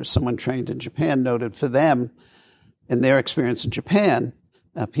where someone trained in Japan noted for them, in their experience in Japan,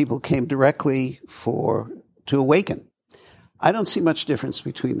 people came directly to awaken. I don't see much difference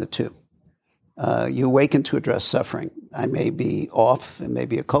between the two. You awaken to address suffering. I may be off. It may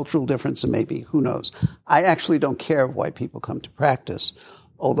be a cultural difference. It may be, who knows. I actually don't care why people come to practice,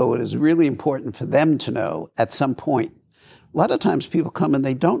 although it is really important for them to know at some point. A lot of times people come and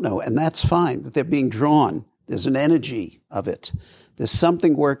they don't know, and that's fine, that they're being drawn. There's an energy of it. There's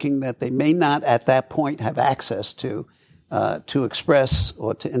something working that they may not at that point have access to express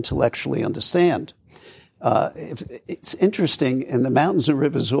or to intellectually understand. It's interesting, in the Mountains and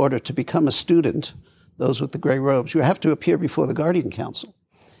Rivers order, to become a student, those with the gray robes, you have to appear before the Guardian Council.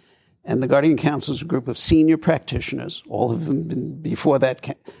 And the Guardian Council is a group of senior practitioners, all of them been before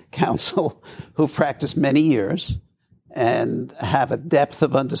that council, who've practiced many years and have a depth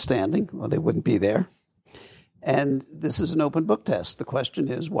of understanding, or they wouldn't be there. And this is an open book test. The question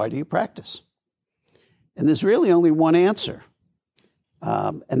is, why do you practice? And there's really only one answer.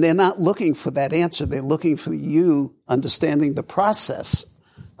 And they're not looking for that answer. They're looking for you understanding the process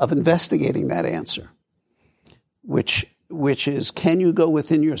of investigating that answer, which is, can you go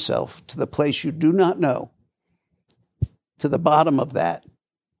within yourself to the place you do not know, to the bottom of that,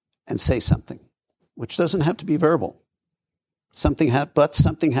 and say something, which doesn't have to be verbal. But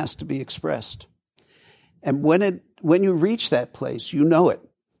something has to be expressed. And when you reach that place, you know it.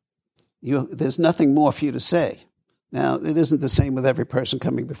 There's nothing more for you to say. Now, it isn't the same with every person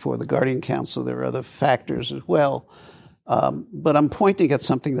coming before the Guardian Council. There are other factors as well. But I'm pointing at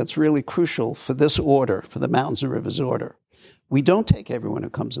something that's really crucial for this order, for the Mountains and Rivers order. We don't take everyone who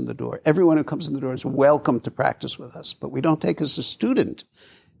comes in the door. Everyone who comes in the door is welcome to practice with us, but we don't take as a student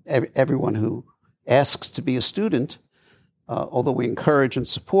everyone who asks to be a student, although we encourage and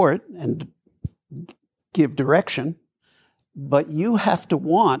support and give direction. But you have to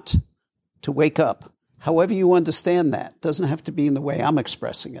want to wake up. However you understand that. It doesn't have to be in the way I'm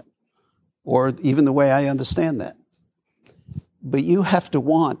expressing it, or even the way I understand that. But you have to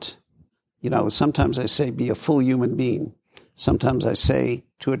want, sometimes I say be a full human being. Sometimes I say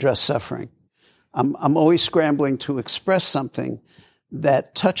to address suffering. I'm always scrambling to express something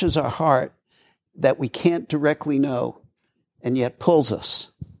that touches our heart that we can't directly know and yet pulls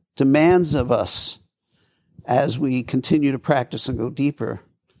us, demands of us as we continue to practice and go deeper,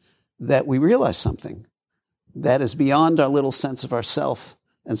 that we realize something that is beyond our little sense of ourself,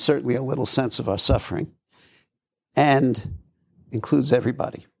 and certainly a little sense of our suffering, and includes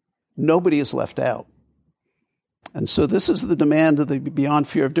everybody. Nobody is left out. And so this is the demand of the Beyond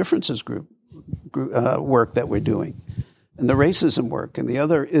Fear of Differences group work that we're doing, and the racism work, and the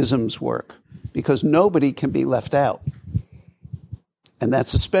other isms work, because nobody can be left out. And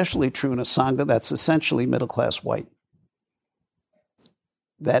that's especially true in a Sangha that's essentially middle-class white.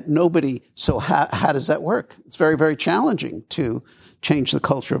 That nobody, so how does that work? It's very, very challenging to change the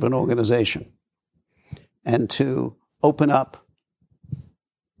culture of an organization and to open up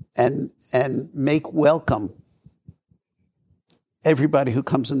and make welcome everybody who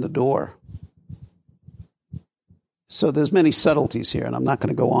comes in the door. So there's many subtleties here, and I'm not going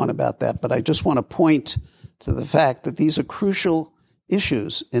to go on about that, but I just want to point to the fact that these are crucial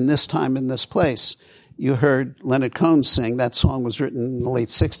issues in this time, in this place. You heard Leonard Cohen sing. That song was written in the late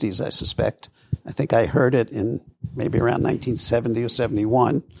 60s, I suspect. I think I heard it in maybe around 1970 or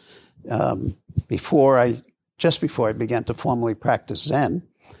 71, just before I began to formally practice Zen.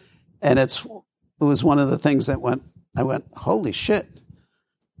 And it was one of the things that I went, holy shit.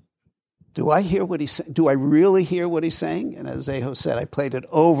 Do I hear what he's saying? Do I really hear what he's saying? And as Eho said, I played it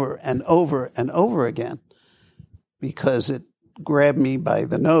over and over and over again because it grabbed me by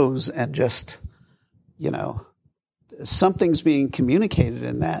the nose and just, something's being communicated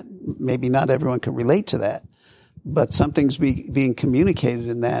in that. Maybe not everyone can relate to that, but something's being communicated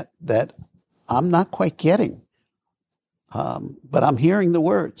in that I'm not quite getting. But I'm hearing the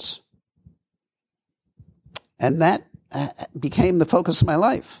words. And that became the focus of my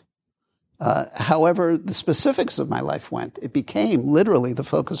life. However, the specifics of my life went. It became literally the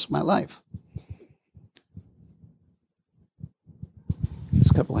focus of my life. There's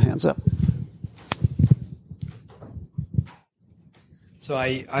a couple of hands up. So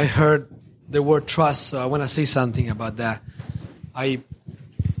I heard the word trust, so I want to say something about that. I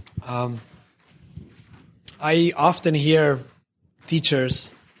often hear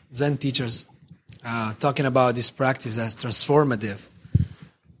teachers, Zen teachers, talking about this practice as transformative.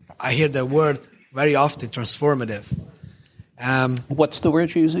 I hear the word very often, transformative. What's the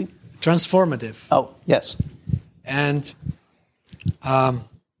word you're using? Transformative. Oh, yes. And I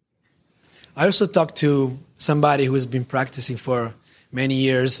also talked to somebody who has been practicing for many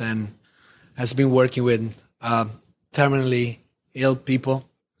years and has been working with terminally ill people.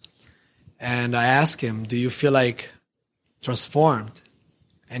 And I asked him, do you feel like transformed?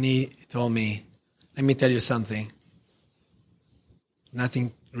 And he told me, let me tell you something.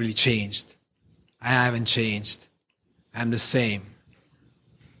 Nothing really changed. I haven't changed. I'm the same.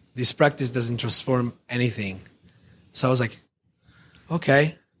 This practice doesn't transform anything. So I was like,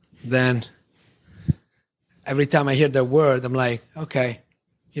 okay. Then every time I hear that word, I'm like, okay,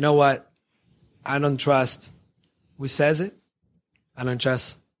 you know what? I don't trust who says it. I don't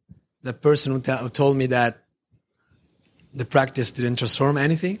trust the person who told me that the practice didn't transform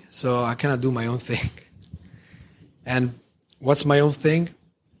anything. So I cannot do my own thing. And what's my own thing?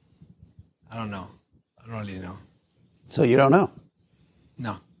 I don't know. I don't really know. So you don't know?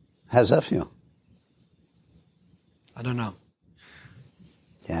 No. How's that feel? I don't know.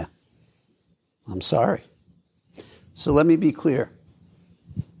 Yeah. I'm sorry. So let me be clear.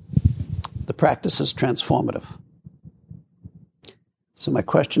 The practice is transformative. So my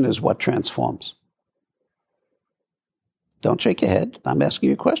question is, what transforms? Don't shake your head. I'm asking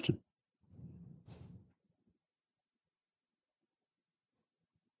you a question.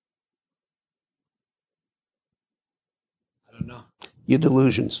 I don't know. Your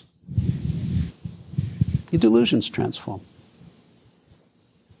delusions. Your delusions transform.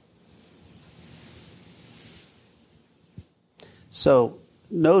 So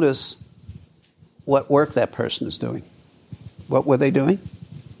notice what work that person is doing. What were they doing?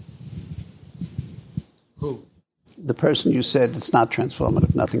 Who? The person you said it's not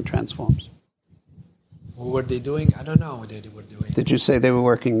transformative, nothing transforms. What were they doing? I don't know what they were doing. Did you say they were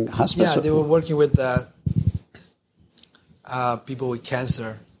working hospice? Yeah, they were working with people with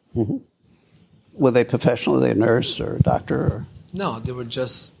cancer. Mm-hmm. Were they professional? Were they a nurse or a doctor? Or? No, they were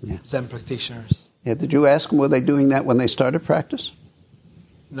just Zen practitioners. Yeah. Did you ask them, were they doing that when they started practice?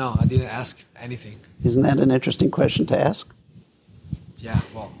 No, I didn't ask anything. Isn't that an interesting question to ask? Yeah,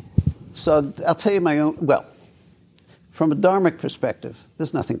 well. So I'll tell you my own, from a dharmic perspective,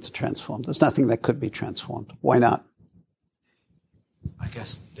 there's nothing to transform. There's nothing that could be transformed. Why not? I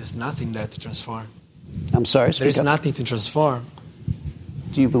guess there's nothing there to transform. I'm sorry, There is nothing to transform.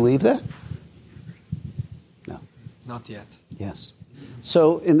 Do you believe that? No. Not yet. Yes.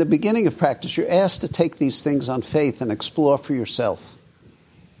 So in the beginning of practice, you're asked to take these things on faith and explore for yourself.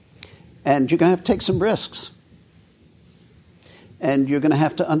 And you're going to have to take some risks. And you're going to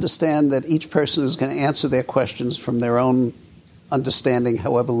have to understand that each person is going to answer their questions from their own understanding,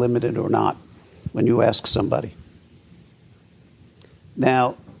 however limited or not, when you ask somebody.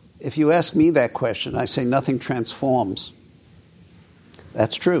 Now, if you ask me that question, I say nothing transforms.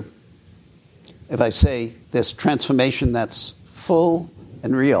 That's true. If I say this transformation that's full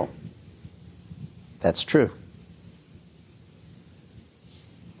and real, that's true.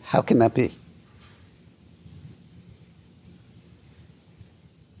 How can that be?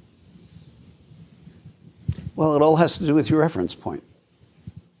 Well, it all has to do with your reference point.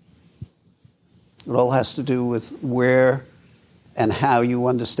 It all has to do with where and how you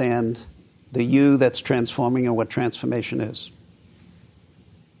understand the you that's transforming and what transformation is.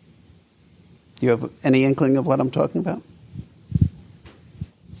 Do you have any inkling of what I'm talking about?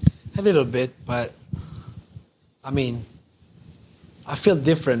 A little bit, but I mean, I feel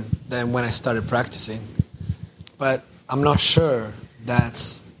different than when I started practicing, but I'm not sure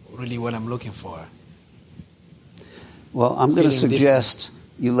that's really what I'm looking for. Well, I'm going to suggest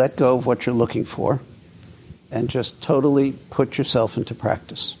you let go of what you're looking for and just totally put yourself into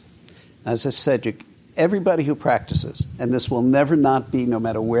practice. As I said, everybody who practices, and this will never not be no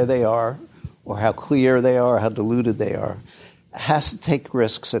matter where they are or how clear they are or how deluded they are, has to take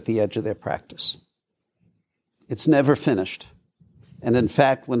risks at the edge of their practice. It's never finished. And in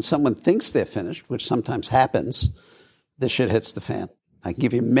fact, when someone thinks they're finished, which sometimes happens, the shit hits the fan. I can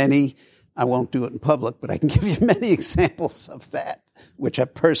give you many, I won't do it in public, but I can give you many examples of that, which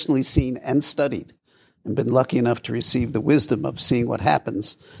I've personally seen and studied and been lucky enough to receive the wisdom of seeing what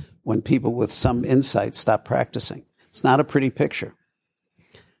happens when people with some insight stop practicing. It's not a pretty picture.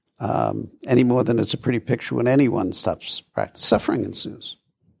 Any more than it's a pretty picture when anyone stops practice. Suffering ensues.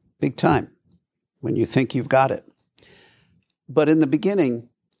 Big time. When you think you've got it. But in the beginning,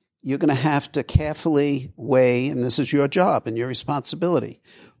 you're going to have to carefully weigh, and this is your job and your responsibility,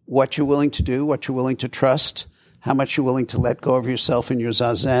 what you're willing to do, what you're willing to trust, how much you're willing to let go of yourself in your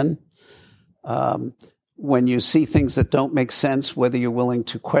zazen. When you see things that don't make sense, whether you're willing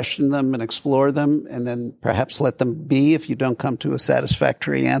to question them and explore them and then perhaps let them be if you don't come to a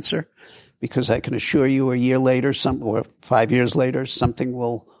satisfactory answer. Because I can assure you a year later, or 5 years later, something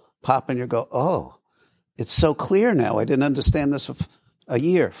will pop and you'll go, oh, it's so clear now. I didn't understand this for a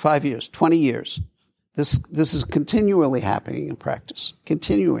year, 5 years, 20 years. This is continually happening in practice,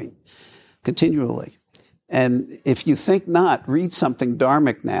 continually. And if you think not, read something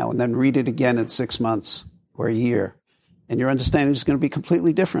dharmic now and then read it again in 6 months or a year, and your understanding is going to be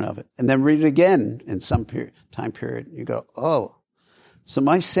completely different of it. And then read it again in some time period. You go, oh. So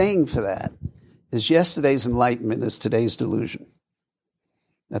my saying for that is yesterday's enlightenment is today's delusion.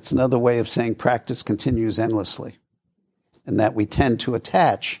 That's another way of saying practice continues endlessly, and that we tend to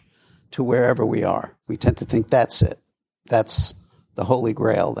attach to wherever we are. We tend to think that's it. That's the Holy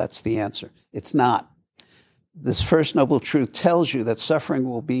Grail. That's the answer. It's not. This First Noble Truth tells you that suffering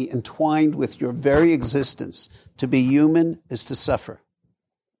will be entwined with your very existence. To be human is to suffer.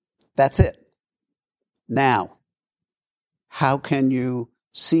 That's it. Now, how can you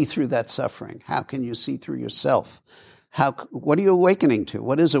see through that suffering? How can you see through yourself? What are you awakening to?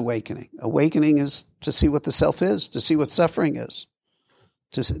 What is awakening? Awakening is to see what the self is, to see what suffering is,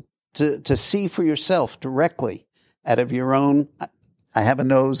 to see for yourself directly out of your own. I have a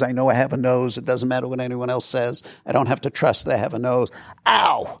nose. I know I have a nose. It doesn't matter what anyone else says. I don't have to trust that I have a nose.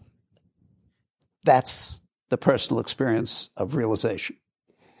 Ow! That's the personal experience of realization.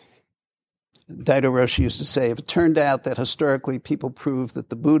 Daido Roshi used to say, if it turned out that historically people proved that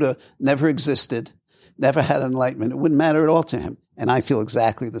the Buddha never existed, never had enlightenment, it wouldn't matter at all to him. And I feel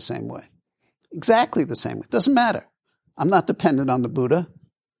exactly the same way. Exactly the same way. It doesn't matter. I'm not dependent on the Buddha.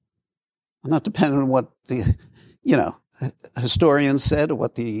 I'm not dependent on what the, historians said or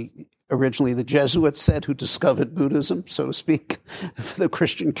what originally the Jesuits said who discovered Buddhism, so to speak, for the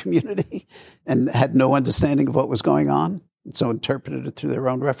Christian community and had no understanding of what was going on and so interpreted it through their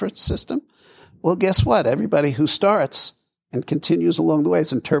own reference system. Well, guess what? Everybody who starts and continues along the way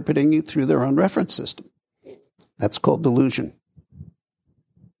is interpreting you through their own reference system. That's called delusion.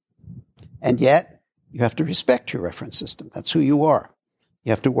 And yet, you have to respect your reference system. That's who you are. You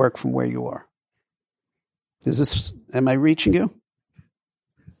have to work from where you are. Am I reaching you?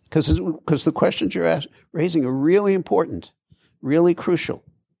 Because the questions you're raising are really important, really crucial.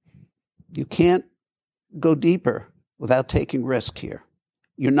 You can't go deeper without taking risk here.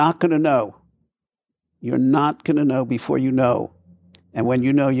 You're not going to know. You're not going to know before you know. And when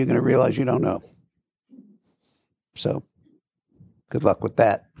you know, you're going to realize you don't know. So, good luck with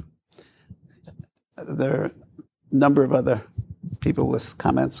that. There are a number of other people with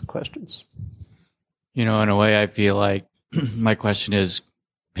comments and questions. In a way, I feel like my question is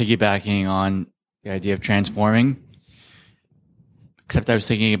piggybacking on the idea of transforming, except I was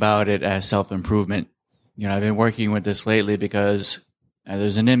thinking about it as self-improvement. You know, I've been working with this lately because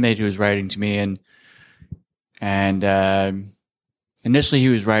there's an inmate who was writing to me, and initially he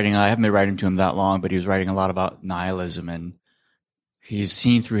was writing, I haven't been writing to him that long, but he was writing a lot about nihilism, and he's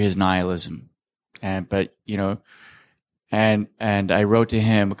seen through his nihilism. And I wrote to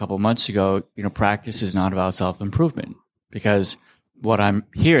him a couple of months ago, you know, practice is not about self-improvement, because what I'm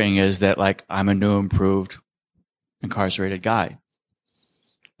hearing is that, like, I'm a new, improved, incarcerated guy.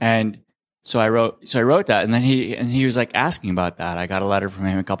 And so I wrote that, and then he was like asking about that. I got a letter from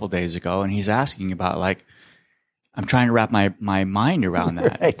him a couple of days ago, and he's asking about, like, I'm trying to wrap my mind around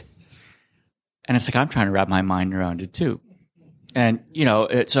that. Right. And it's like, I'm trying to wrap my mind around it too. And, you know,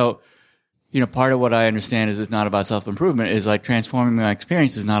 part of what I understand is it's not about self-improvement, is like transforming my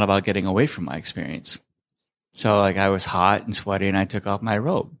experience is not about getting away from my experience. So, like, I was hot and sweaty and I took off my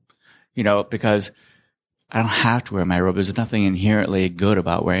robe, you know, because I don't have to wear my robe. There's nothing inherently good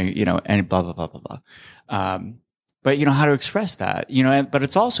about wearing, you know, and blah, blah, blah, blah, blah. But, you know, how to express that, you know, but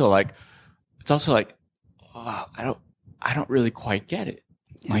it's also like, oh, I don't really quite get it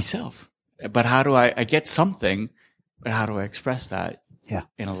myself. But how do I get something, but how do I express that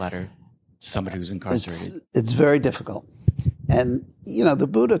in a letter to somebody who's incarcerated? It's very difficult. And, you know, the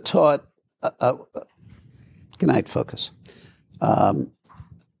Buddha taught, good night, focus,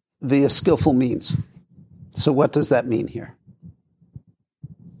 via skillful means. So what does that mean here?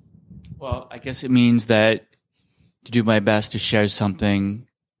 Well, I guess it means that to do my best to share something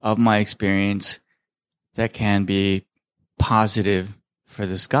of my experience that can be positive for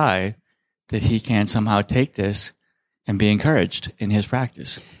this guy, that he can somehow take this and be encouraged in his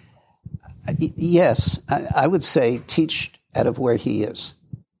practice. Yes, I would say teach out of where he is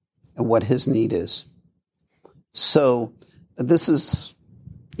and what his need is. So this is,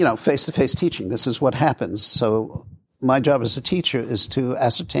 you know, face-to-face teaching. This is what happens. So my job as a teacher is to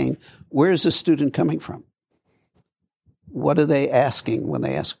ascertain, where is the student coming from? What are they asking when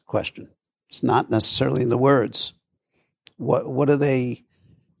they ask a question? It's not necessarily in the words. What are they,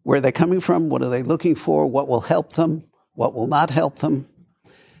 where are they coming from? What are they looking for? What will help them? What will not help them?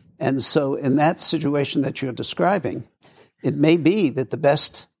 And so in that situation that you're describing, it may be that the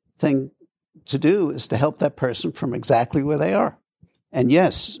best thing to do is to help that person from exactly where they are. And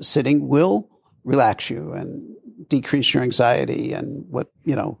yes, sitting will relax you and decrease your anxiety and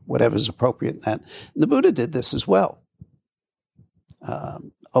whatever's appropriate in that. And the Buddha did this as well.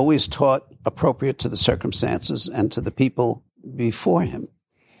 Always taught appropriate to the circumstances and to the people before him.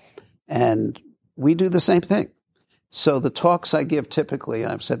 And we do the same thing. So the talks I give typically,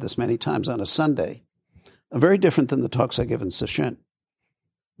 I've said this many times on a Sunday, are very different than the talks I give in Sesshin.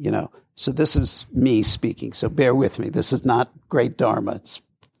 You know, so this is me speaking, so bear with me. This is not great Dharma. It's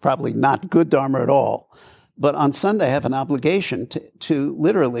probably not good Dharma at all. But on Sunday, I have an obligation to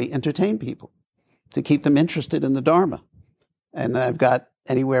literally entertain people, to keep them interested in the Dharma. And I've got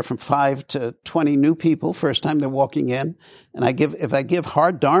anywhere from 5 to 20 new people, first time they're walking in. And if I give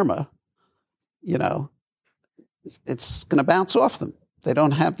hard Dharma, you know, it's going to bounce off them. They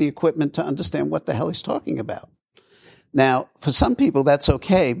don't have the equipment to understand what the hell he's talking about. Now, for some people, that's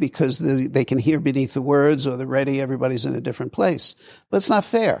okay because they can hear beneath the words or they're ready, everybody's in a different place. But it's not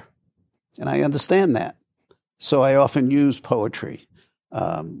fair. And I understand that. So I often use poetry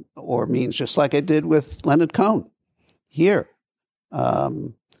or means, just like I did with Leonard Cohen here,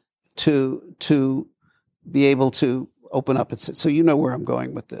 to be able to open up and say, so you know where I'm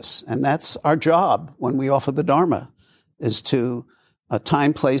going with this. And that's our job when we offer the Dharma, is to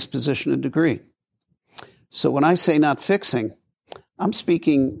time, place, position, and degree. So when I say not fixing, I'm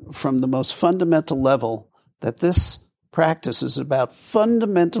speaking from the most fundamental level that this practice is about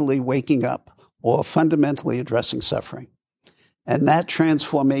fundamentally waking up or fundamentally addressing suffering. And that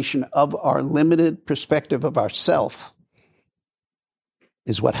transformation of our limited perspective of ourself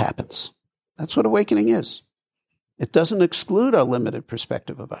is what happens. That's what awakening is. It doesn't exclude our limited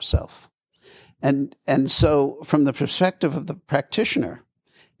perspective of ourself. And so from the perspective of the practitioner,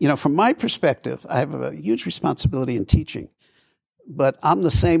 you know, from my perspective, I have a huge responsibility in teaching, but I'm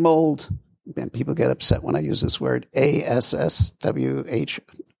the same old, and people get upset when I use this word, ASSWHOLE.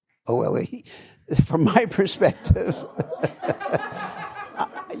 From my perspective,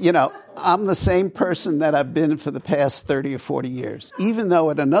 you know, I'm the same person that I've been for the past 30 or 40 years, even though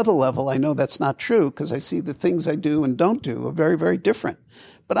at another level, I know that's not true because I see the things I do and don't do are very, very different.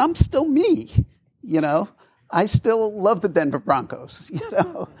 But I'm still me, you know. I still love the Denver Broncos,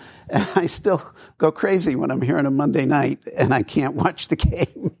 and I still go crazy when I'm here on a Monday night and I can't watch the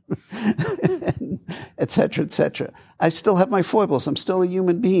game, et cetera, et cetera. I still have my foibles. I'm still a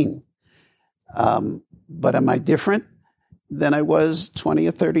human being. But am I different than I was 20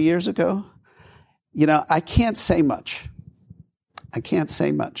 or 30 years ago? I can't say much.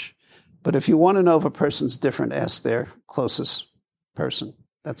 But if you want to know if a person's different, ask their closest person.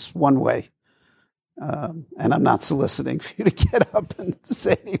 That's one way. And I'm not soliciting for you to get up and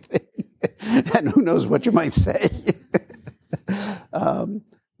say anything. And who knows what you might say.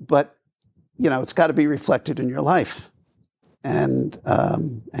 But, it's got to be reflected in your life. And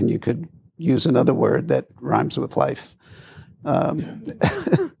you could use another word that rhymes with life.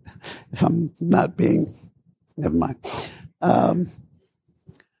 If I'm not being, never mind.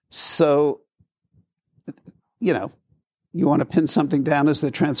 So, you want to pin something down as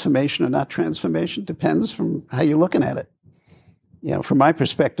the transformation or not transformation? Depends from how you're looking at it. From my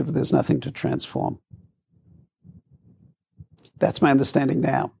perspective, there's nothing to transform. That's my understanding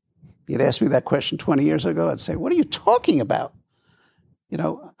now. If you'd asked me that question 20 years ago, I'd say, what are you talking about?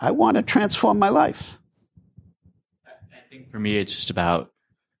 I want to transform my life. I think for me, it's just about,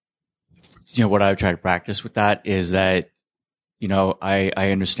 what I would try to practice with that is that, I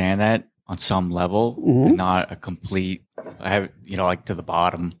understand that on some level, not a complete, I have, like to the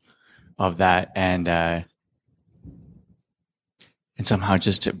bottom of that and somehow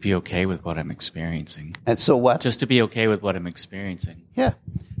just to be okay with what I'm experiencing. And so what? Just to be okay with what I'm experiencing. Yeah.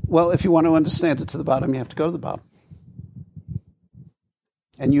 Well, if you want to understand it to the bottom, you have to go to the bottom.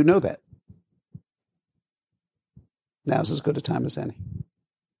 And you know that. Now's as good a time as any.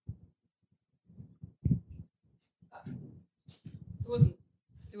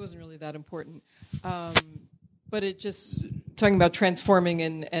 It wasn't really that important. But it just, talking about transforming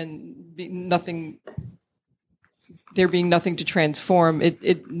and nothing, there being nothing to transform,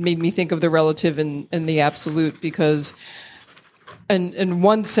 it made me think of the relative and the absolute, because in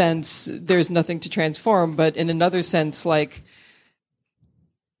one sense, there's nothing to transform, but in another sense, like,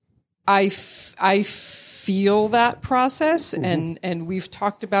 I feel that process, and we've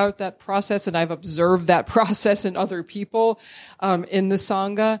talked about that process, and I've observed that process in other people in the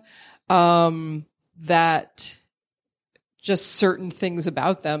Sangha, that just certain things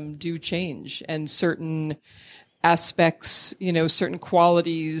about them do change, and certain aspects, certain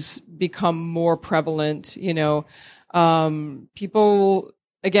qualities become more prevalent. People,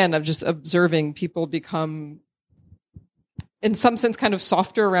 again, I'm just observing people become, in some sense, kind of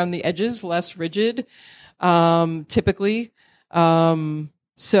softer around the edges, less rigid, typically.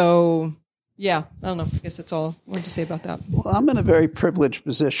 So, yeah, I don't know. I guess that's all I wanted to say about that. Well, I'm in a very privileged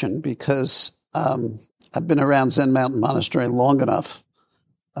position because I've been around Zen Mountain Monastery long enough,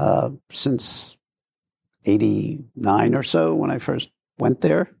 since 89 or so, when I first went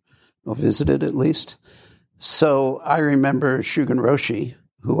there, or visited at least. So I remember Shugen Roshi,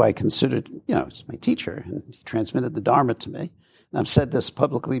 who I considered, as my teacher, and he transmitted the Dharma to me. And I've said this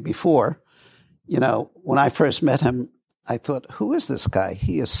publicly before. When I first met him, I thought, who is this guy?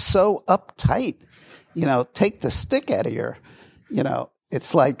 He is so uptight. Take the stick out of your,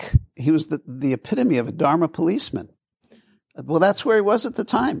 it's like he was the epitome of a Dharma policeman. Well, that's where he was at the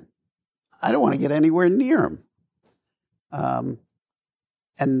time. I don't want to get anywhere near him.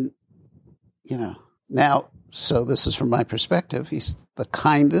 And, now, so this is from my perspective. He's the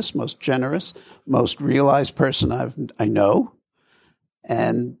kindest, most generous, most realized person I know.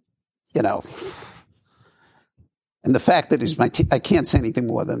 And, and the fact that he's I can't say anything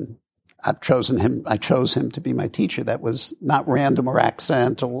more than I chose him to be my teacher. That was not random or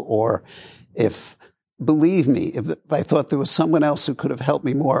accidental, or believe me, if I thought there was someone else who could have helped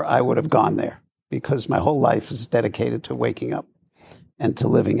me more, I would have gone there, because my whole life is dedicated to waking up and to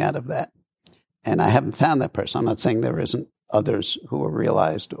living out of that. And I haven't found that person. I'm not saying there isn't others who are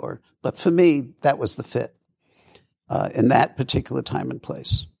realized, but for me, that was the fit in that particular time and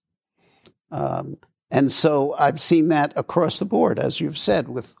place. And so I've seen that across the board, as you've said,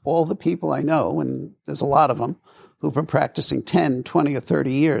 with all the people I know, and there's a lot of them who've been practicing 10, 20, or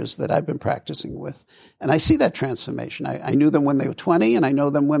 30 years that I've been practicing with. And I see that transformation. I knew them when they were 20, and I know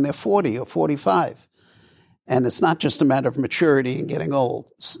them when they're 40 or 45. And it's not just a matter of maturity and getting old.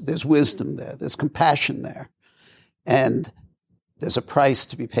 There's wisdom there. There's compassion there. And there's a price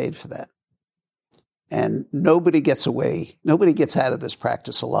to be paid for that. And nobody gets out of this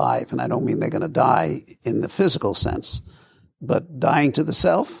practice alive. And I don't mean they're going to die in the physical sense, but dying to the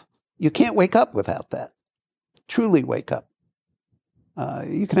self, you can't wake up without that. Truly wake up.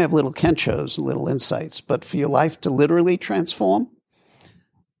 You can have little kenshos, little insights, but for your life to literally transform,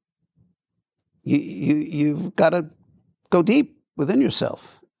 You've got to go deep within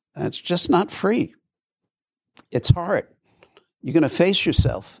yourself. And it's just not free. It's hard. You're going to face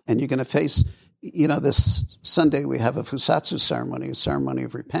yourself, and you're going to face, this Sunday we have a Fusatsu ceremony, a ceremony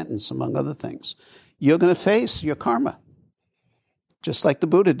of repentance, among other things. You're going to face your karma, just like the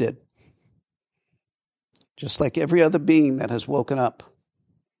Buddha did, just like every other being that has woken up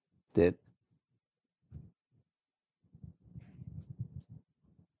did.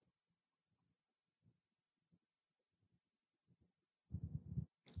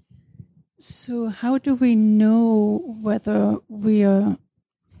 So how do we know whether we are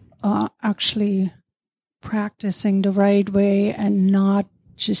actually practicing the right way and not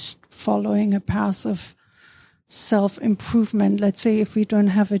just following a path of self-improvement? Let's say if we don't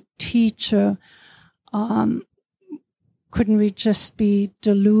have a teacher, couldn't we just be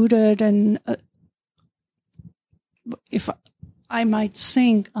deluded? And if I might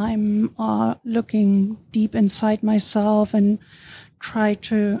think I'm looking deep inside myself and try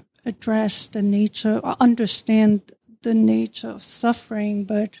to address the nature, or understand the nature of suffering,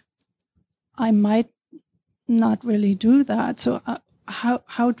 but I might not really do that. So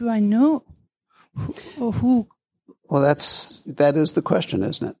how do I know who? Well, that is the question,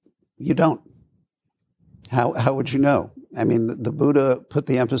 isn't it? You don't. How would you know? I mean, the Buddha put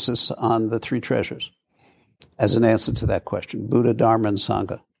the emphasis on the three treasures as an answer to that question: Buddha, Dharma, and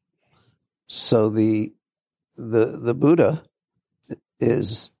Sangha. So the Buddha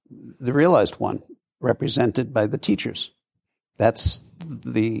is the realized one, represented by the teachers. That's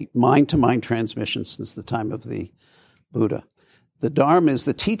the mind-to-mind transmission since the time of the Buddha. The Dharma is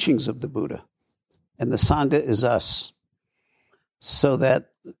the teachings of the Buddha, and the Sangha is us. So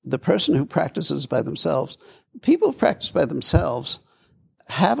that the person who practices by themselves, people who practice by themselves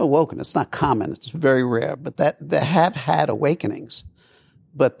have awoken. It's not common, it's very rare, but that they have had awakenings.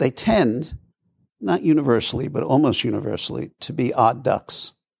 But they tend, not universally, but almost universally, to be odd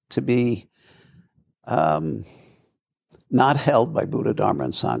ducks, to be not held by Buddha, Dharma,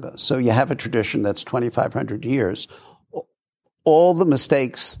 and Sangha. So you have a tradition that's 2,500 years. All the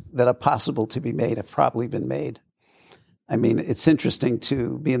mistakes that are possible to be made have probably been made. I mean, it's interesting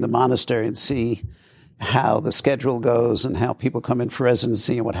to be in the monastery and see how the schedule goes and how people come in for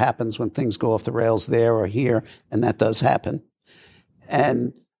residency and what happens when things go off the rails there or here, and that does happen.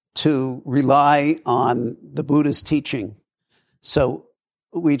 And to rely on the Buddha's teaching. So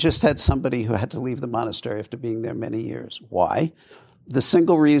we just had somebody who had to leave the monastery after being there many years. Why? The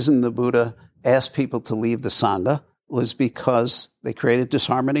single reason the Buddha asked people to leave the Sangha was because they created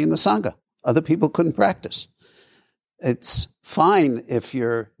disharmony in the Sangha. Other people couldn't practice. It's fine if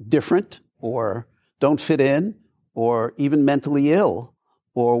you're different or don't fit in or even mentally ill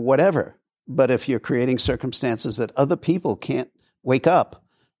or whatever. But if you're creating circumstances that other people can't wake up,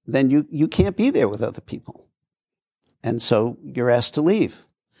 then you can't be there with other people. And so you're asked to leave.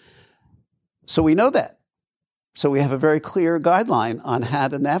 So we know that. So we have a very clear guideline on how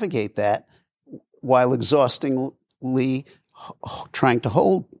to navigate that while exhaustingly trying to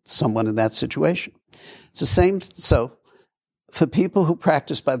hold someone in that situation. It's the same. So for people who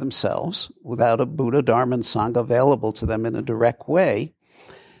practice by themselves without a Buddha, Dharma, and Sangha available to them in a direct way,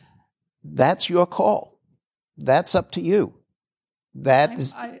 that's your call. That's up to you.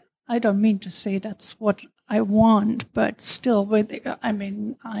 I don't mean to say that's what I want, but still, I've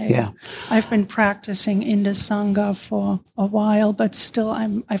been practicing in the Sangha for a while, but still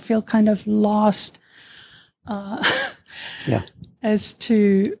I feel kind of lost as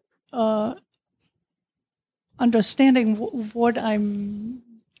to understanding what I'm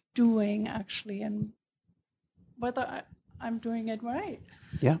doing actually and whether I'm doing it right.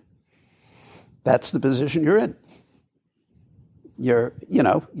 Yeah. That's the position you're in.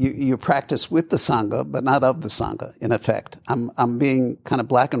 You practice with the Sangha, but not of the Sangha, in effect. I'm being kind of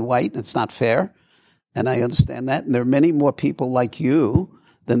black and white, and it's not fair, and I understand that. And there are many more people like you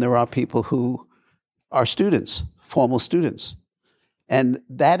than there are people who are students, formal students. And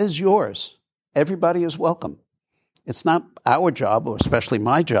that is yours. Everybody is welcome. It's not our job, or especially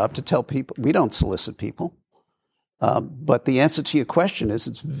my job, to tell people. We don't solicit people. But the answer to your question is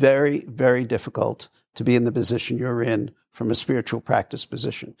it's very, very difficult to be in the position you're in from a spiritual practice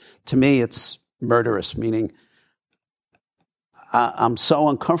position. To me, it's murderous, meaning I'm so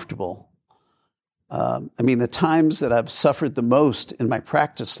uncomfortable. The times that I've suffered the most in my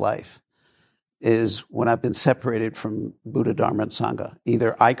practice life is when I've been separated from Buddha, Dharma, and Sangha.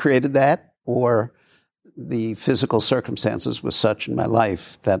 Either I created that or the physical circumstances were such in my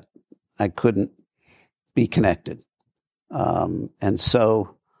life that I couldn't be connected.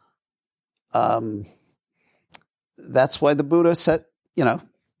 That's why the Buddha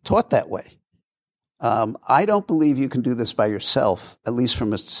taught that way. I don't believe you can do this by yourself, at least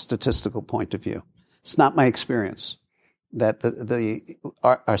from a statistical point of view. It's not my experience that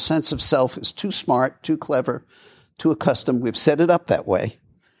our sense of self is too smart, too clever, too accustomed. We've set it up that way.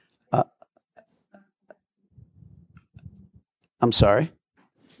 I'm sorry?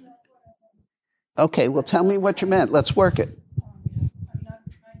 Okay, well, tell me what you meant. Let's work it. I'm not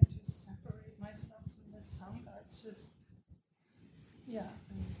trying to separate myself from the Sangha. It's just, yeah.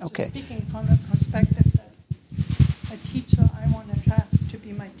 Okay. Just speaking from the perspective that a teacher I want to trust to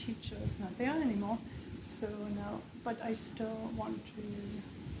be my teacher is not there anymore. So now, but I still want to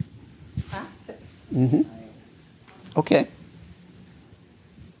practice. Mm-hmm. Okay.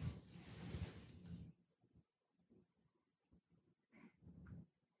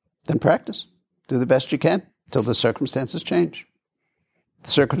 Then practice. Do the best you can till the circumstances change. The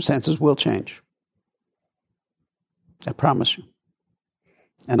circumstances will change. I promise you.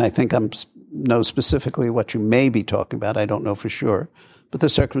 And I think I know specifically what you may be talking about. I don't know for sure. But the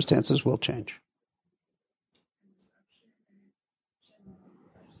circumstances will change.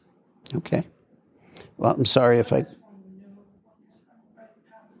 Okay. Well, I'm sorry if I...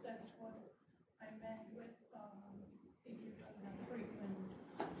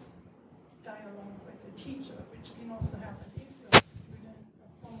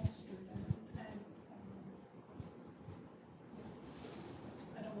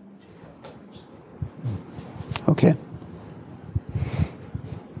 Okay.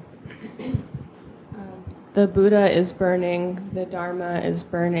 The Buddha is burning, the Dharma is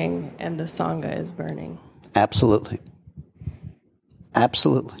burning, and the Sangha is burning. Absolutely.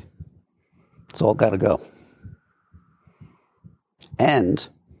 Absolutely. It's all got to go. And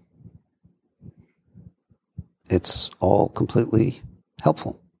it's all completely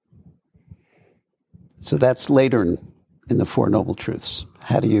helpful. So that's later in the Four Noble Truths.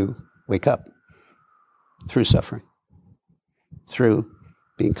 How do you wake up? Through suffering. Through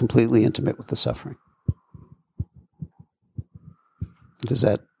being completely intimate with the suffering.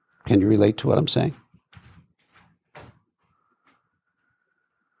 Can you relate to what I'm saying?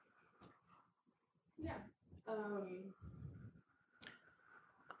 Yeah.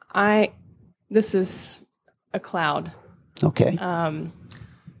 This is a cloud. Okay. I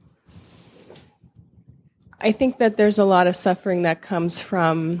think that there's a lot of suffering that comes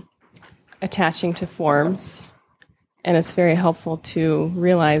from attaching to forms, and it's very helpful to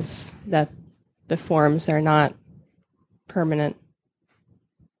realize that the forms are not permanent.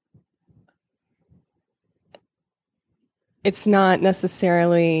 It's not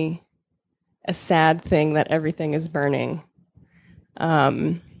necessarily a sad thing that everything is burning.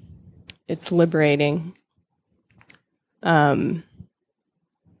 It's liberating.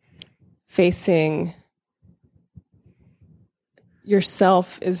 Facing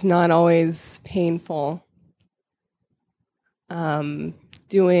yourself is not always painful.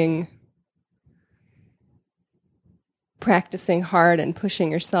 Practicing hard and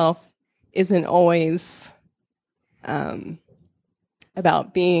pushing yourself isn't always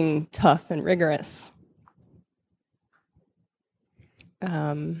about being tough and rigorous.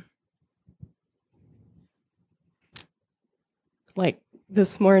 Like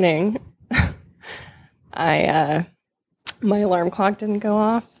this morning, my alarm clock didn't go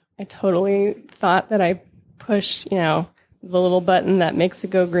off. I totally thought that I pushed, the little button that makes it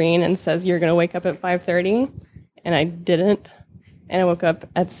go green and says you're going to wake up at 5:30, and I didn't. And I woke up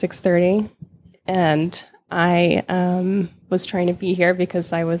at 6:30, and I was trying to be here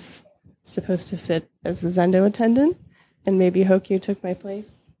because I was supposed to sit as a Zendo attendant, and maybe Hokyu took my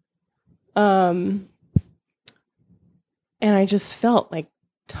place. And I just felt like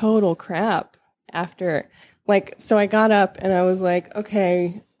total crap after, so I got up and I was like,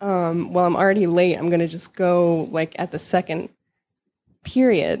 okay, well, I'm already late. I'm going to just go at the second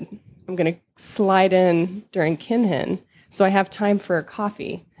period. I'm going to slide in during Kinhin. So I have time for a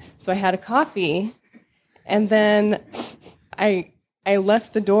coffee. So I had a coffee, and then I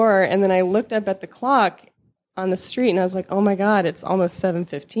left the door, and then I looked up at the clock on the street, and I was like, oh my God, it's almost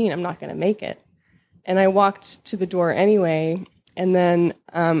 7:15. I'm not going to make it. And I walked to the door anyway, and then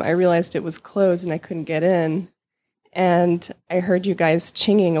I realized it was closed and I couldn't get in. And I heard you guys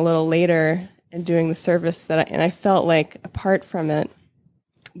chinging a little later and doing the service and I felt like apart from it.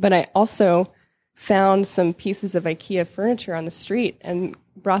 But I also found some pieces of IKEA furniture on the street and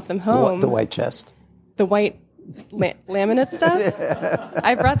brought them home. The white chest? The white laminate stuff.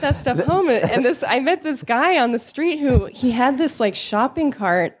 I brought that stuff home, and I met this guy on the street who he had this shopping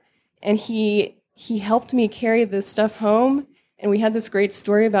cart, and he helped me carry this stuff home. And we had this great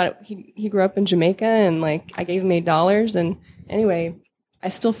story about it. He grew up in Jamaica, and I gave him $8. And anyway, I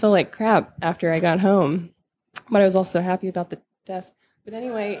still feel like crap after I got home, but I was also happy about the test. But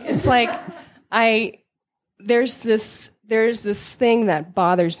anyway, it's like there's this thing that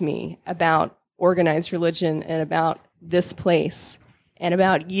bothers me about organized religion and about this place and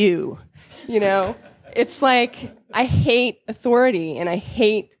about you. You know, it's like I hate authority and I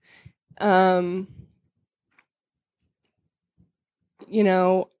hate, you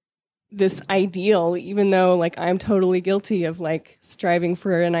know, this ideal, even though like I'm totally guilty of like striving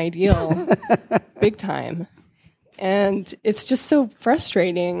for an ideal big time. And it's just so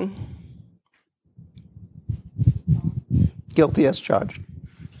frustrating. Guilty as charged.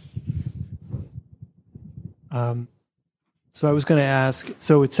 So I was going to ask,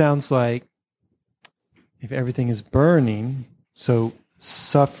 so it sounds like if everything is burning, so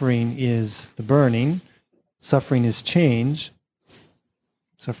suffering is the burning, suffering is change.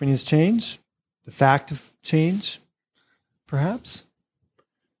 Suffering is change, the fact of change, perhaps.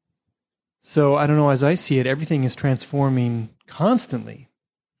 So I don't know, as I see it, everything is transforming constantly.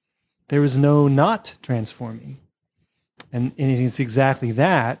 There is no not transforming. And it is exactly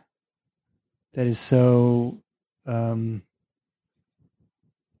that is so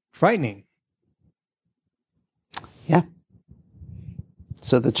frightening. Yeah.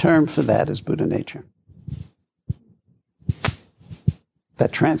 So the term for that is Buddha nature.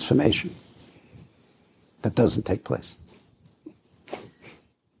 That transformation that doesn't take place.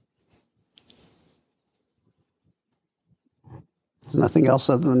 It's nothing else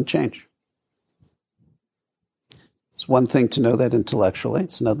other than change. It's one thing to know that intellectually.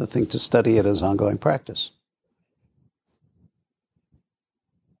 It's another thing to study it as ongoing practice.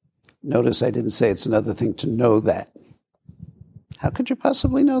 Notice I didn't say it's another thing to know that. How could you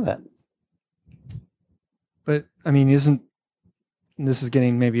possibly know that? But, I mean, and this is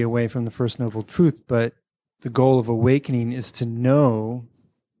getting maybe away from the First Noble Truth, but the goal of awakening is to know.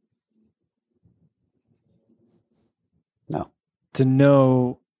 No. To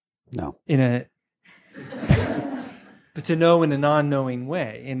know. No. But to know in a non-knowing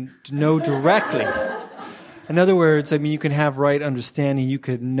way, and to know directly. In other words, I mean, you can have right understanding, you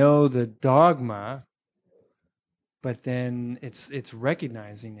could know the dogma, but then it's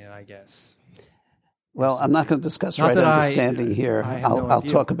recognizing it, I guess. Well, I'm not going to discuss right understanding here. I'll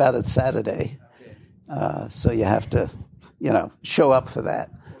talk about it Saturday. So you have to, show up for that.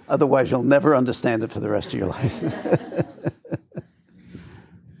 Otherwise, you'll never understand it for the rest of your life.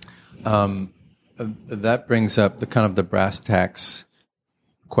 That brings up the brass tacks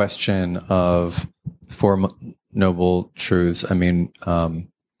question of Four Noble Truths. I mean,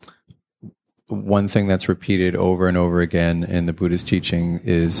 one thing that's repeated over and over again in the Buddhist teaching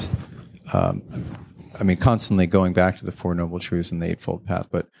is, constantly going back to the Four Noble Truths and the Eightfold Path,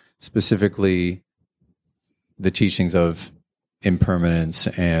 but specifically the teachings of impermanence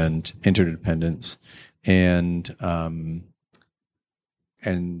and interdependence. And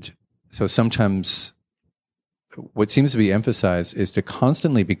so sometimes what seems to be emphasized is to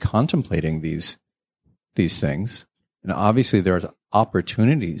constantly be contemplating these things. And obviously there are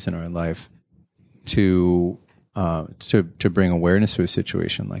opportunities in our life to bring awareness to a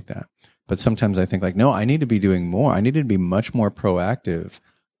situation like that. But sometimes I think no, I need to be doing more. I need to be much more proactive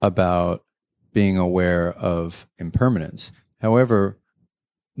about being aware of impermanence. However,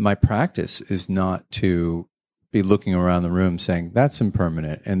 my practice is not to be looking around the room saying, that's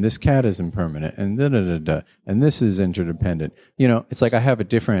impermanent, and this cat is impermanent, and da-da-da-da, and this is interdependent. It's like I have a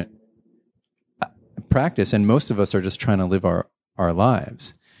different practice, and most of us are just trying to live our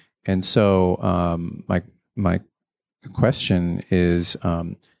lives. And so my question is,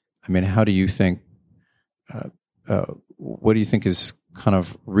 how do you think, what do you think is kind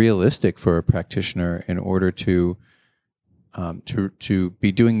of realistic for a practitioner in order to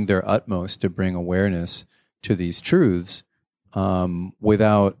be doing their utmost to bring awareness to these truths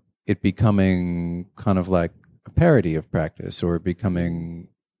without it becoming kind of like a parody of practice or becoming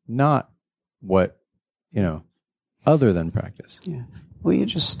not what, other than practice? Yeah. Well, you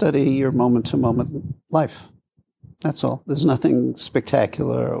just study your moment-to-moment life. That's all. There's nothing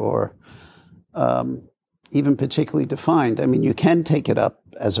spectacular or even particularly defined. You can take it up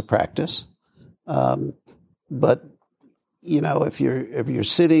as a practice, but if you're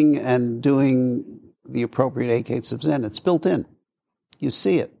sitting and doing the appropriate 8 gates of Zen, it's built in. You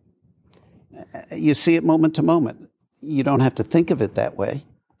see it. You see it moment to moment. You don't have to think of it that way.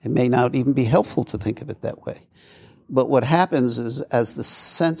 It may not even be helpful to think of it that way. But what happens is, as the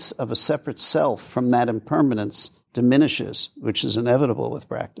sense of a separate self from that impermanence diminishes, which is inevitable with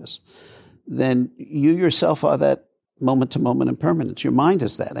practice, then you yourself are that moment-to-moment impermanence. Your mind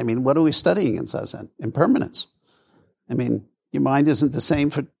is that. What are we studying in Zazen? Impermanence. Your mind isn't the same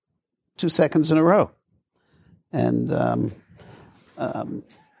for 2 seconds in a row. And,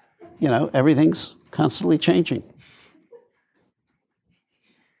 everything's constantly changing.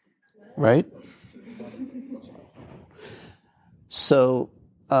 Right? So,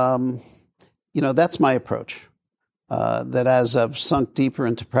 that's my approach. That as I've sunk deeper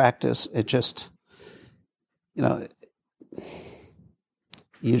into practice, it just, you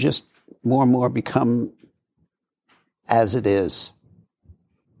just more and more become as it is.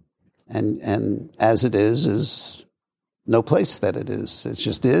 And as it is no place that it is. It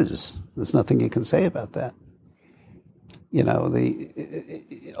just is. There's nothing you can say about that.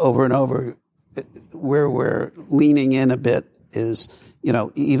 Over and over, where we're leaning in a bit is,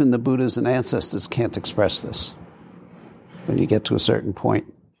 even the Buddhas and ancestors can't express this when you get to a certain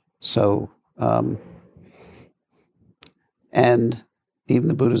point. So, and even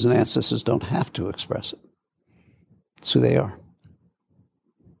the Buddhas and ancestors don't have to express it. It's who they are.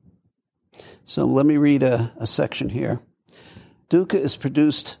 So let me read a section here. Dukkha is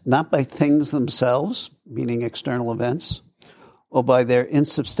produced not by things themselves, meaning external events, or by their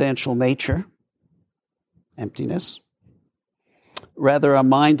insubstantial nature, emptiness. Rather, our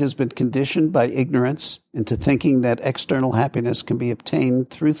mind has been conditioned by ignorance into thinking that external happiness can be obtained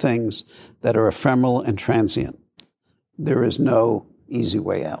through things that are ephemeral and transient. There is no easy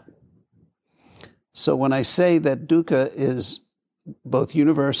way out. So when I say that dukkha is both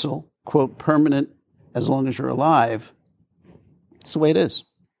universal, quote, permanent as long as you're alive, it's the way it is.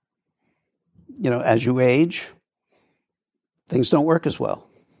 As you age, things don't work as well.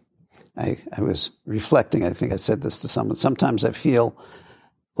 I was reflecting, I think I said this to someone, sometimes I feel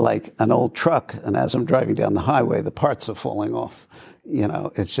like an old truck, and as I'm driving down the highway, the parts are falling off.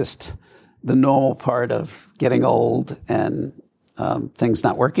 It's just the normal part of getting old and things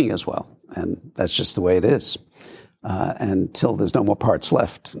not working as well. And that's just the way it is until there's no more parts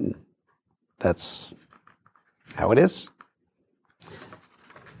left. And that's how it is.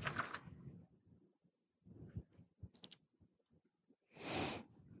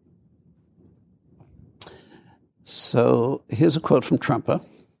 So here's a quote from Trungpa.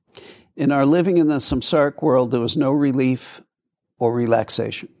 In our living in the samsaric world, there was no relief or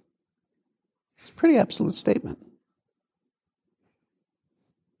relaxation. It's a pretty absolute statement.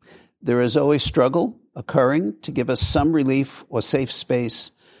 There is always struggle occurring to give us some relief or safe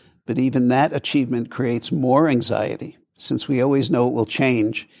space, but even that achievement creates more anxiety since we always know it will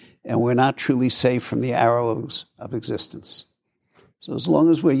change and we're not truly safe from the arrows of existence. So as long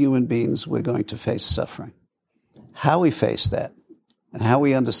as we're human beings, we're going to face suffering. How we face that and how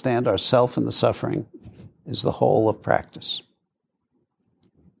we understand ourself in the suffering is the whole of practice.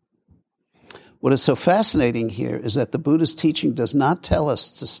 What is so fascinating here is that the Buddha's teaching does not tell us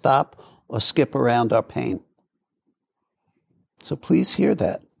to stop or skip around our pain. So please hear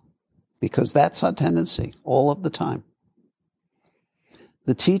that, because that's our tendency all of the time.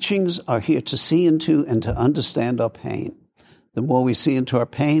 The teachings are here to see into and to understand our pain. The more we see into our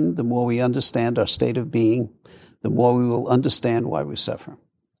pain, the more we understand our state of being, the more we will understand why we suffer.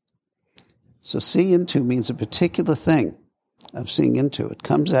 So see into means a particular thing of seeing into. It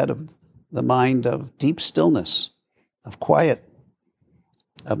comes out of the mind of deep stillness, of quiet,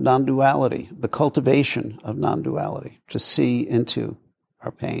 of non-duality, the cultivation of non-duality, to see into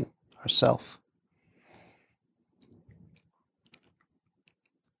our pain, ourself.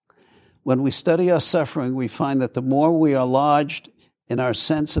 When we study our suffering, we find that the more we are lodged in our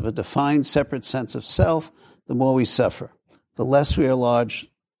sense of a defined separate sense of self, the more we suffer. The less we are lodged,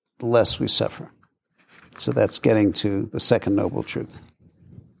 the less we suffer. So that's getting to the second noble truth.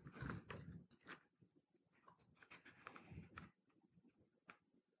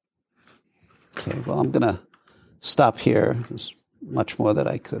 Okay, well, I'm going to stop here. There's much more that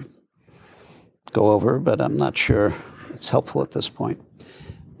I could go over, but I'm not sure it's helpful at this point.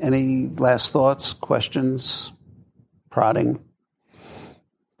 Any last thoughts, questions, prodding?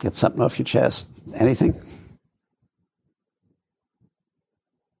 Get something off your chest? Anything?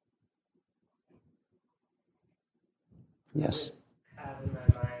 Yes.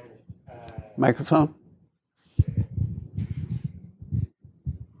 Microphone?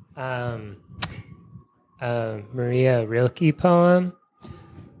 Maria Rilke poem,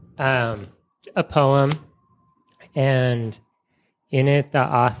 a poem, and in it the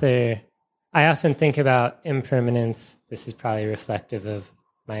author, I often think about impermanence. This is probably reflective of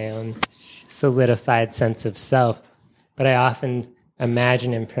my own solidified sense of self, but I often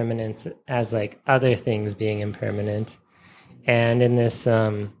imagine impermanence as like other things being impermanent. And in this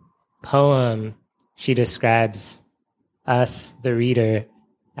poem, she describes us, the reader,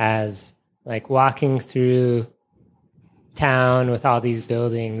 as like walking through town with all these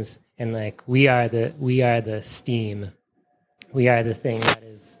buildings, and like we are the steam, we are the thing that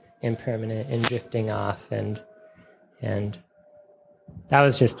is impermanent and drifting off, and that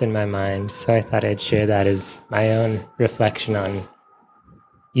was just in my mind. So I thought I'd share that as my own reflection on.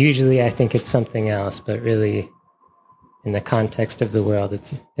 Usually, I think it's something else, but really, in the context of the world,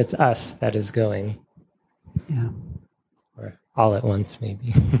 it's us that is going. Yeah. Or all at once,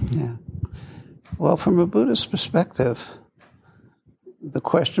 maybe. Yeah. Well, from a Buddhist perspective, the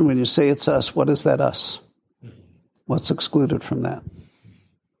question when you say it's us, what is that us? What's excluded from that?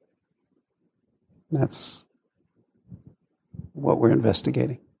 That's what we're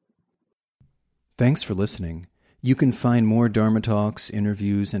investigating. Thanks for listening. You can find more Dharma talks,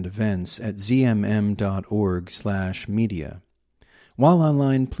 interviews, and events at zmm.org/media. While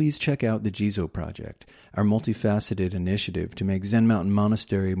online, please check out the Jizo Project, our multifaceted initiative to make Zen Mountain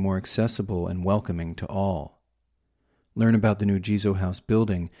Monastery more accessible and welcoming to all. Learn about the new Jizo House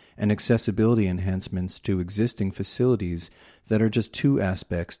building and accessibility enhancements to existing facilities that are just two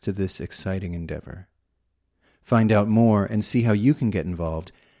aspects to this exciting endeavor. Find out more and see how you can get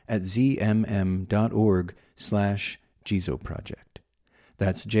involved at zmm.org/Jizo Project.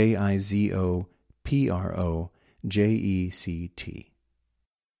 That's JIZOPROJECT.